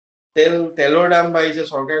 তেলৰ দাম বাঢ়িছে,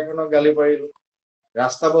 চৰকাৰখনক গালি পাৰিলো,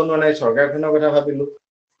 ৰাস্তা বনোৱা নাই, চৰকাৰখনৰ কথা ভাবিলো,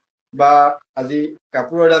 বা আজি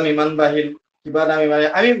কাপোৰৰ দাম ইমান বাঢ়িল, কিবা দাম ইমান,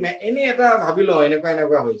 আমি এনেই এটা ভাবি লওঁ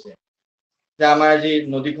এনেকুৱা হৈছে, যে আমাৰ আজি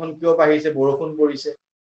নদীখন কিয় বাঢ়িছে, বৰষুণ পৰিছে।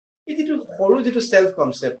 এই যিটো সৰু যিটো সেলফ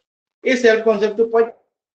কনচেপ্ট, এই সেলফ কনচেপ্টটো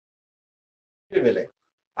বেলেগ।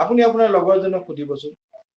 আপুনি আপোনাৰ লগৰজনক সুধিবচোন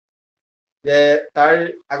যে তাৰ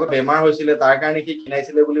আগত বেমাৰ হৈছিলে, তাৰ কাৰণে সি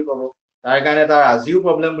ক্ষীণাইছিলে বুলি ক'ব, তাৰ কাৰণে তাৰ আজিও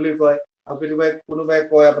প্ৰব্লেম বুলি কয়, আৰু কোনোবাই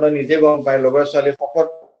কয়, আপোনাৰ নিজে গম পায়, লগৰ ছোৱালী শকত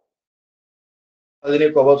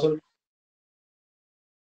ক'বচোন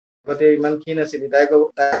আগতে ইমান ক্ষীণ আছিল, তাই ক'ব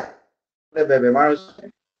তাই বেমাৰ হৈছে,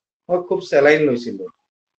 মই খুব চেলাইন লৈছিলো,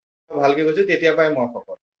 ভালকে কৈছো, তেতিয়া পৰাই মই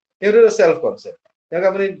শকত। সেইটো সেলফ কনচেপ্ট। তেওঁক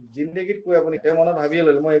আপুনি জিন্দগীত কৈ আপুনি তেওঁৰ মনত ভাবিয়ে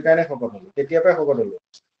ল'লে মই এইকাৰণে শকত হ'লো, তেতিয়া পৰাই শকত হ'লো,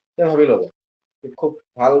 তেওঁ ভাবি ল'ব খুব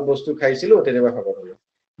ভাল বস্তু খাইছিলো, তেতিয়া পৰাই শকত হ'লো।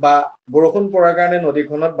 বা বৰষুণ পৰাৰ কাৰণে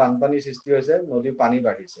নদীখনত বানপানীৰ সৃষ্টি হৈছে, নদীৰ পানী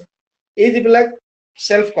বাঢ়িছে। এই যিবিলাক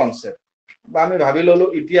self concept বা আমি ভাবি ললো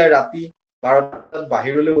এতিয়া ৰাতি 12টাত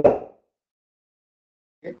বাহিৰলৈ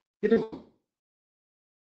কিন্তু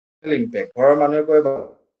ইম্পেক্ট ঘৰৰ মানুহে কয়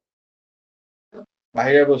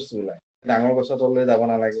বাহিৰৰ বস্তু ওলাই ডাঙৰ গছৰ তললৈ যাব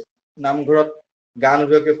নালাগে নামঘৰত গান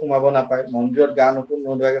নোধোৱাকৈ সোমাব নাপায় মন্দিৰত গান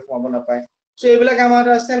নোধোৱাকৈ সোমাব নাপায় সো এইবিলাক আমাৰ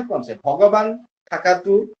এটা সেলফ কনসেপ্ট ভগৱান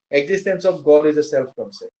থাকাটো existence of God is a self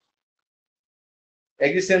concept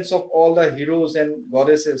existence of all the heroes and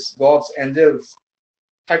goddesses gods angels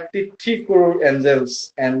 33 crore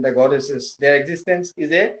angels and the goddesses their existence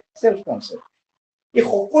is a self concept এই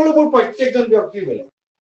সকলোবোৰ প্ৰত্যেকজন ব্যক্তিৰ বেলেগ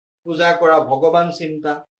পূজা কৰা ভগৱান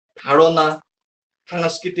চিন্তা ধাৰণা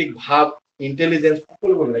সাংস্কৃতিক ভাৱ ইন্টেলিজেন্স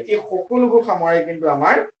সকলোবোৰ বেলেগ এই সকলোবোৰ সামৰি কিন্তু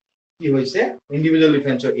আমাৰ কি হৈছে ইন্ডিভিজুৱেল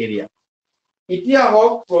ডিফাৰেন্সৰ এৰিয়া এতিয়া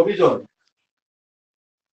হওক প্ৰভিজন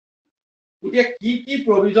এতিয়া কি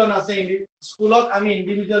প্ৰভিজন আছে স্কুলত আমি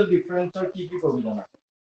ইন্ডিভিজুৱেল ডিফাৰেন্সৰ কি প্ৰভিজন আছে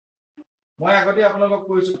মই আগতে আপোনালোকক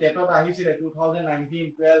কৈছো টেটত আহিছিলে 2019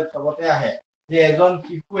 12 সবতে আহে যে এজন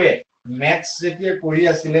শিশুৱে মেথছ যেতিয়া কৰি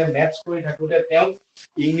আছিলে মেথছ কৰি থাকোতে তেওঁ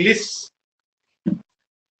ইংলিছ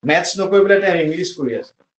মেথছ নকৰি পেলাই তেওঁ ইংলিছ কৰি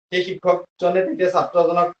আছে সেই শিক্ষকজনে তেতিয়া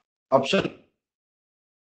ছাত্ৰজনক অপচন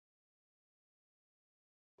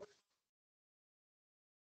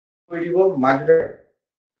কৰি দিব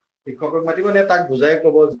শিক্ষকক মাতিব নে তাক বুজাই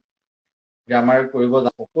ক'ব গ্ৰামাৰ কৰিব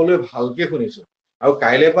সকলোৱে ভালকে শুনিছো আৰু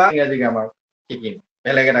কাইলৈ পৰা ইংৰাজী গ্ৰামাৰ শিকিম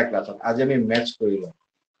বেলেগ এটা ক্লাছত আজি আমি মেথছ কৰি লওঁ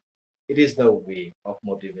it is the way of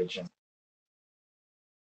motivation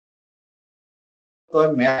তই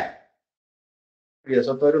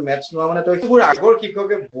তইতো মেথছ নোৱা মানে তই সেইবোৰ আগৰ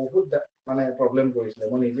শিক্ষকে বহুত মানে প্ৰব্লেম কৰিছিলে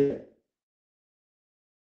মই নিজে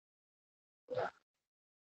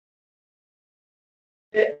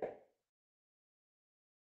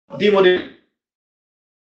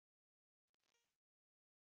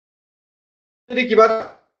যদি কিবা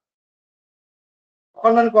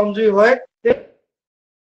অকণমান কমজুৰি হয়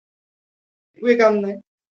একোৱে কাম নাই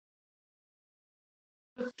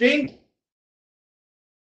ট্ৰেইন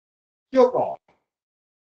কিয় কওঁ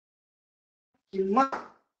কিমান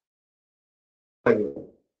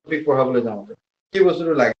পঢ়াবলৈ যাওঁতে সেই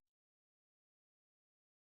বস্তুটো লাগে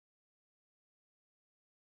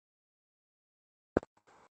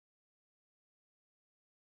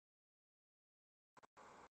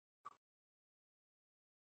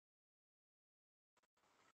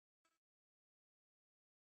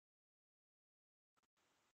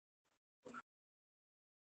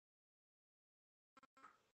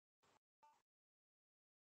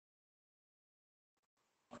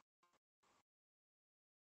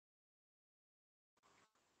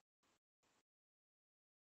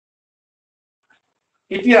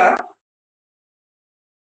এতিয়া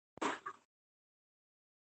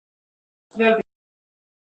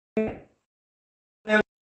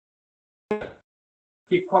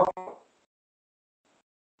শিক্ষক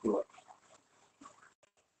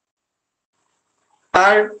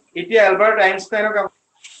তাৰ এতিয়া এলবাৰ্ট আইনষ্টাইনক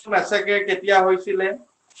মেছাকে কেতিয়া হৈছিলে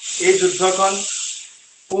এই যুদ্ধখন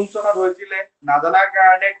কোন চনত হৈছিলে নাজানাৰ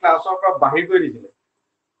কাৰণে ক্লাছৰ পৰা বাহিৰ কৰি দিছিলে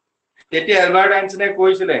তেতিয়া এলবাৰ্ট আইনষ্টাইনে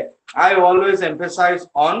কৈছিলে আই always এমফেচাইজ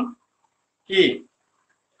on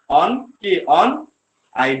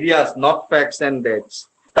ideas not facts and that's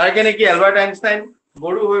তাৰ কাৰণে কি এলবাৰ্ট আইনষ্টাইন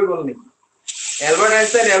বড়ো হৈ গ'ল নেকি এলবাৰ্ট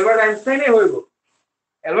আইনষ্টাইনে হৈ গ'ল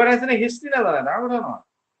এলবাৰ্ট আইনষ্টাইনে হিষ্ট্ৰী নাজানে ডাঙৰ কথা নহয়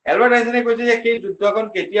এলবাৰ্ট আইনষ্টাইনে কৈছে যে সেই যুদ্ধখন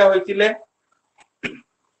কেতিয়া হৈছিলে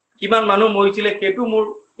কিমান মানুহ মৰিছিলে সেইটো মোৰ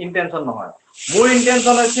ইন্টেনশন নহয় মোৰ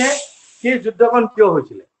ইন্টেনশন হৈছে সেই যুদ্ধখন কিয়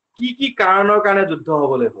হৈছিলে কি কাৰণৰ কাৰণে যুদ্ধ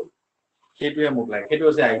হ'বলৈ হ'ল সেইটোৱে মোক লাগে সেইটো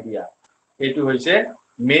হৈছে আইডিয়া সেইটো হৈছে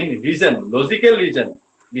main region logical region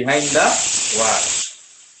behind the war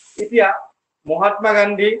এতিয়া মহাত্মা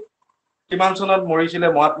গান্ধী কিমান চনত মৰিছিলে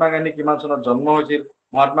মহাত্মা গান্ধী কিমান চনত জন্ম হৈছিল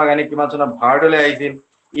মহাত্মা গান্ধী কিমান চনত ভাৰতলৈ আহিছিল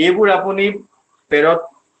এইবোৰ আপুনি পেৰত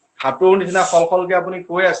হাতৰ নিচিনা ফলকে আপুনি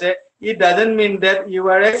কৈ আছে it doesn't mean that you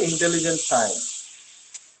are a intelligent child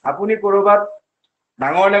আপুনি কৰবাত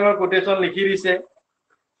ডাঙৰ ডাঙৰ কোটেশন লিখি দিছে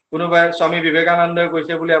কোনোবাই স্বামী বিবেকানন্দই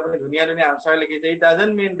কৈছে বুলি আপুনি ধুনীয়া ধুনীয়া আনসাৰ লিখিছে it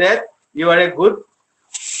doesn't mean that you are a good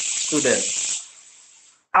student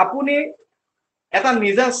আপুনি এটা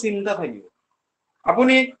নিজা চিন্তা থাকিব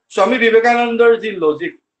আপুনি স্বামী বিবেকানন্দৰ যি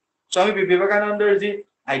লজিক স্বামী বিবেকানন্দৰ যি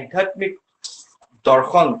আধ্যাত্মিক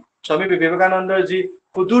দৰ্শন স্বামী বিবেকানন্দৰ যি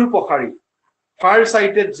সুদূৰ প্ৰসাৰী ফাৰ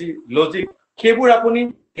সাইটেড যি লজিক সেইবোৰ আপুনি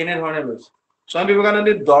কেনে ধৰণে লৈছে স্বামী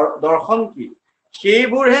বিবেকানন্দৰ দৰ্শন কি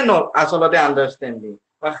সেইবোৰহে আচলতে আন্ডাৰষ্টেণ্ডিং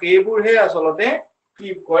বা সেইবোৰহে আচলতে কি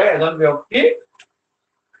কৰে এজন ব্যক্তি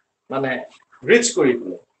মানে ৰিচ কৰি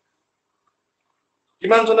তোলে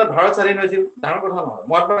কিমান চনত ভাৰত স্বাধীন হৈছিল ডাঙৰ কথা নহয়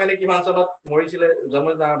মহাত্মা গান্ধী কিমান চনত মৰিছিলে জন্ম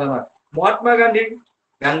ডাঙৰ কথা নহয় মহাত্মা গান্ধীৰ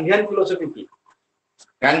গান্ধীয়ান ফিলচফি কি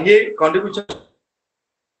গান্ধীয়ে কন্ট্ৰিবিউশন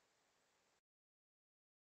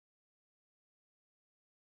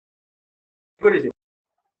কৰিছে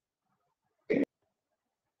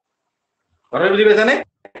কথা বুজি পাইছানে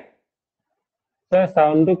স্যাৰ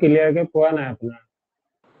সাউন্ডটো ক্লিয়াৰকে পোৱা নাই আপোনাৰ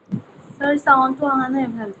স্যাৰ সাউন্ডটো অহা নাই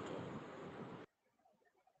ভালকে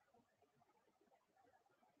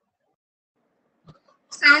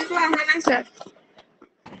চাউণ্ডটো অহা নাই স্যাৰ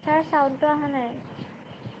স্যাৰ চাউণ্ডটো অহা নাই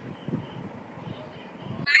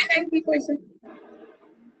কি কৈছে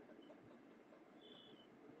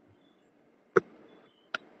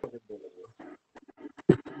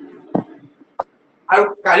আৰু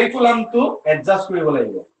কাৰিকুলামটো এডজাষ্ট কৰিব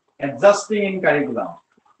লাগিব এডজাষ্টিং ইন কাৰিকুলাম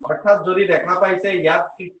অৰ্থাৎ যদি দেখা পাইছে ইয়াত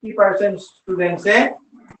 50% ষ্টুডেন্টছে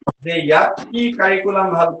যে ইয়াত কি কাৰিকুলাম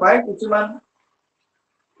ভাল পায় কিছুমান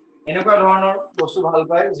এনেকুৱা ধৰণৰ বস্তু ভাল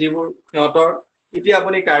পায় যিবোৰ সিহঁতৰ এতিয়া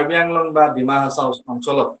আপুনি কাৰ্বি আংলং বা ডিমা হাছাও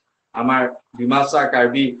অঞ্চলত আমাৰ ডিমাচা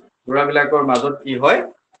কাৰ্বি বুঢ়াবিলাকৰ মাজত কি হয়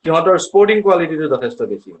সিহঁতৰ স্পৰ্টিং কোৱালিটিটো যথেষ্ট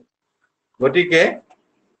বেছি হয় গতিকে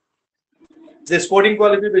যে স্পৰ্টিং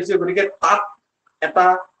কোৱালিটি বেছি গতিকে তাত এটা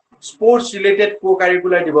স্পৰ্টছ ৰিলেটেড কো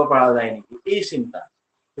কাৰিকুলাৰ দিব পৰা যায় নেকি এই চিন্তা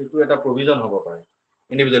এইটো এটা প্ৰভিজন হ'ব পাৰে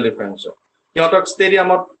ইণ্ডিভিজুৱেল ডিফাৰেন্সত সিহঁতক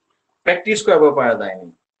ষ্টেডিয়ামত প্ৰেক্টিছ কৰাব পৰা যায়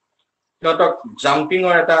নেকি সিহঁতক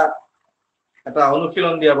জাম্পিঙৰ এটা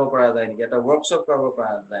অনুশীলন দিয়াব পৰা যায় নেকি এটা ৱৰ্কশ্বপ কৰাব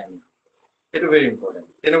পৰা যায় নেকি সেইটো ভেৰি ইম্পৰ্টেণ্ট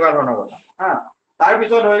তেনেকুৱা ধৰণৰ কথা হা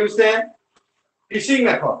তাৰপিছত হৈ গৈছে টিচিং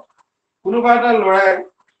মেথড কোনোবা এটা ল'ৰাই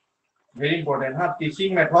ভেৰি ইম্পৰ্টেণ্ট হা টিচিং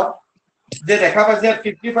মেথড যে দেখা পাইছে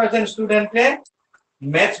 50% ষ্টুডেণ্টে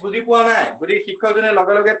মেথছ বুজি পোৱা নাই গতিকে শিক্ষকজনে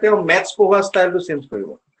লগে লগে তেওঁ মেথছ পঢ়োৱা ষ্টাইলটো চেঞ্জ কৰিব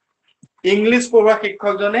ইংলিছ পঢ়োৱা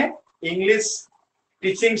শিক্ষকজনে ইংলিছ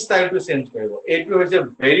টিচিং ষ্টাইলটো চেঞ্জ কৰিব এইটো হৈছে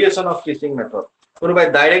ভেৰিয়েশ্যন অফ টিচিং মেথড কোনোবাই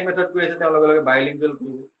ডাইৰেক্ট মেথড কৰি আছে তেওঁ লগে লগে বাইলিংগুৱেল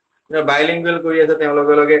কৰিব কোনোবাই বাইলিংগুৱেল কৰি আছে তেওঁ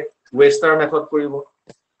লগে লগে ৱেষ্টাৰ মেথড কৰিব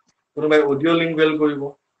কোনোবাই অডিঅ' লিংগুৱেল কৰিব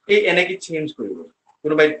এই এনেকৈ চেঞ্জ কৰিব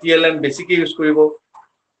কোনোবাই TLM বেছিকৈ ইউজ কৰিব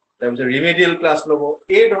তাৰপিছত ৰিমেডিয়েল ক্লাছ ল'ব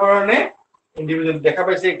এই ধৰণে ইণ্ডিভিজুৱেল দেখা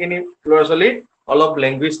পাইছে এইখিনি ল'ৰা ছোৱালী অলপ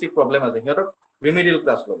লেংগুইষ্টিক প্ৰব্লেম আছে সিহঁতক ৰিমেডিয়েল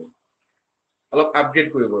ক্লাছ ল'ব অলপ আপগ্ৰেড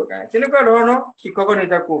কৰিবৰ কাৰণে তেনেকুৱা ধৰণৰ শিক্ষকৰ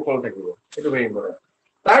নিজা কৌশল থাকিব সেইটো ভেৰি ইম্পৰ্টেণ্ট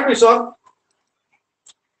তাৰপিছত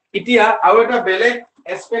এতিয়া আৰু এটা বেলেগ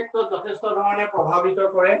এছপেক্টত যথেষ্ট ধৰণে প্ৰভাৱিত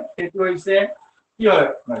কৰে সেইটো হৈছে কি হয়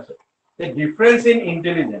ডিফাৰেন্স ইন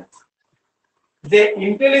ইণ্টেলিজেন্স যে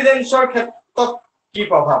ইণ্টেলিজেন্সৰ ক্ষেত্ৰত কি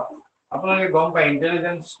প্ৰভাৱ আপোনালোকে গম পায়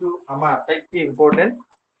ইণ্টেলিজেন্সটো আমাৰ আটাইতকৈ ইম্পৰ্টেণ্ট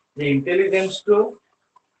যে ইণ্টেলিজেন্সটো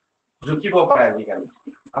জুখিব পাৰে আজিকালি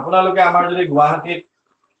আপোনালোকে আমাৰ যদি গুৱাহাটীত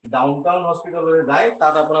ডাউনটাউন হস্পিটেললৈ যায়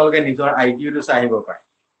তাত আপোনালোকে নিজৰ IQ-টো চাই আহিব পাৰে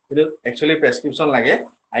কিন্তু একচুৱেলি প্ৰেছক্ৰিপশ্যন লাগে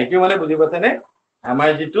IQ মানে বুজি পাইছেনে আমাৰ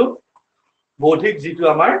যিটো বৌদ্ধিক যিটো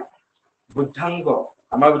আমাৰ বুদ্ধাংক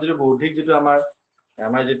আমাৰ যিটো বৌদ্ধিক যিটো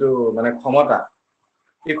আমাৰ যিটো মানে ক্ষমতা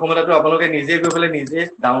এই ক্ষমতাটো আপোনালোকে নিজে গৈ পেলাই নিজে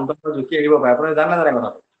ডাউনটাউনত জুখি আহিব পাৰে আপোনালোকে জানে নাজানে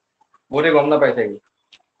কথাটো বহুতে গম নাপাই চাগে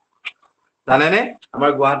জানেনে আমাৰ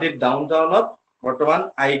গুৱাহাটীত ডাউনটাউনত বৰ্তমান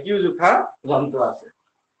IQ জোখা যন্ত্ৰ আছে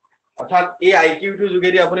অৰ্থাৎ এই IQ-টো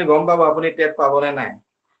যোগেদি আপুনি গম পাব আপুনি টেট পাবনে নাই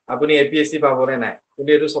আপুনি APSC পাবনে নাই কিন্তু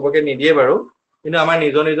এইটো সবকে নিদিয়ে বাৰু কিন্তু আমাৰ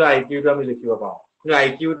নিজৰ নিজৰ IQ-টো আমি লিখিব পাওঁ কিন্তু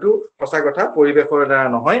IQ-টো সঁচা কথা পৰিৱেশৰ দ্বাৰা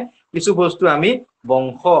নহয় কিছু বস্তু আমি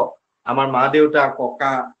বংশ আমাৰ মা দেউতা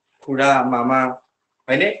ককা খুৰা মামা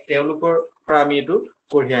হয়নে তেওঁলোকৰ পৰা আমি এইটো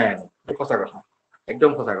কঢ়িয়াই আনো এইটো সঁচা কথা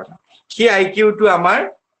একদম সঁচা কথা সেই IQ-টো আমাৰ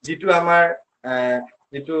যিটো আমাৰ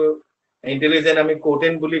যিটো ইণ্টেলিজেন্ট আমি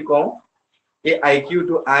কোটেন্ট বুলি কওঁ এই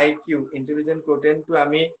IQ-টো IQ ইণ্টেলিজেন্ট কোটেন্টটো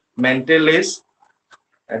আমি মেণ্টেল এজ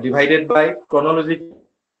ডিভাইডেড বাই ক্ৰনলজি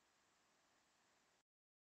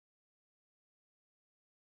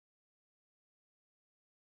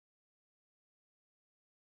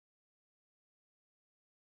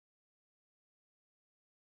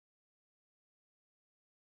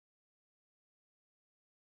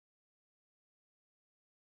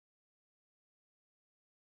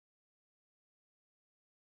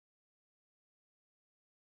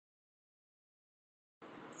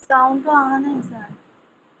সাউন্ডটো অহা নাই স্যাৰ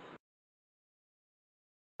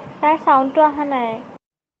স্যাৰ চাউণ্ডটো অহা নাই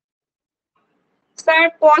স্যাৰ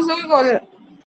পজ হৈ গ'ল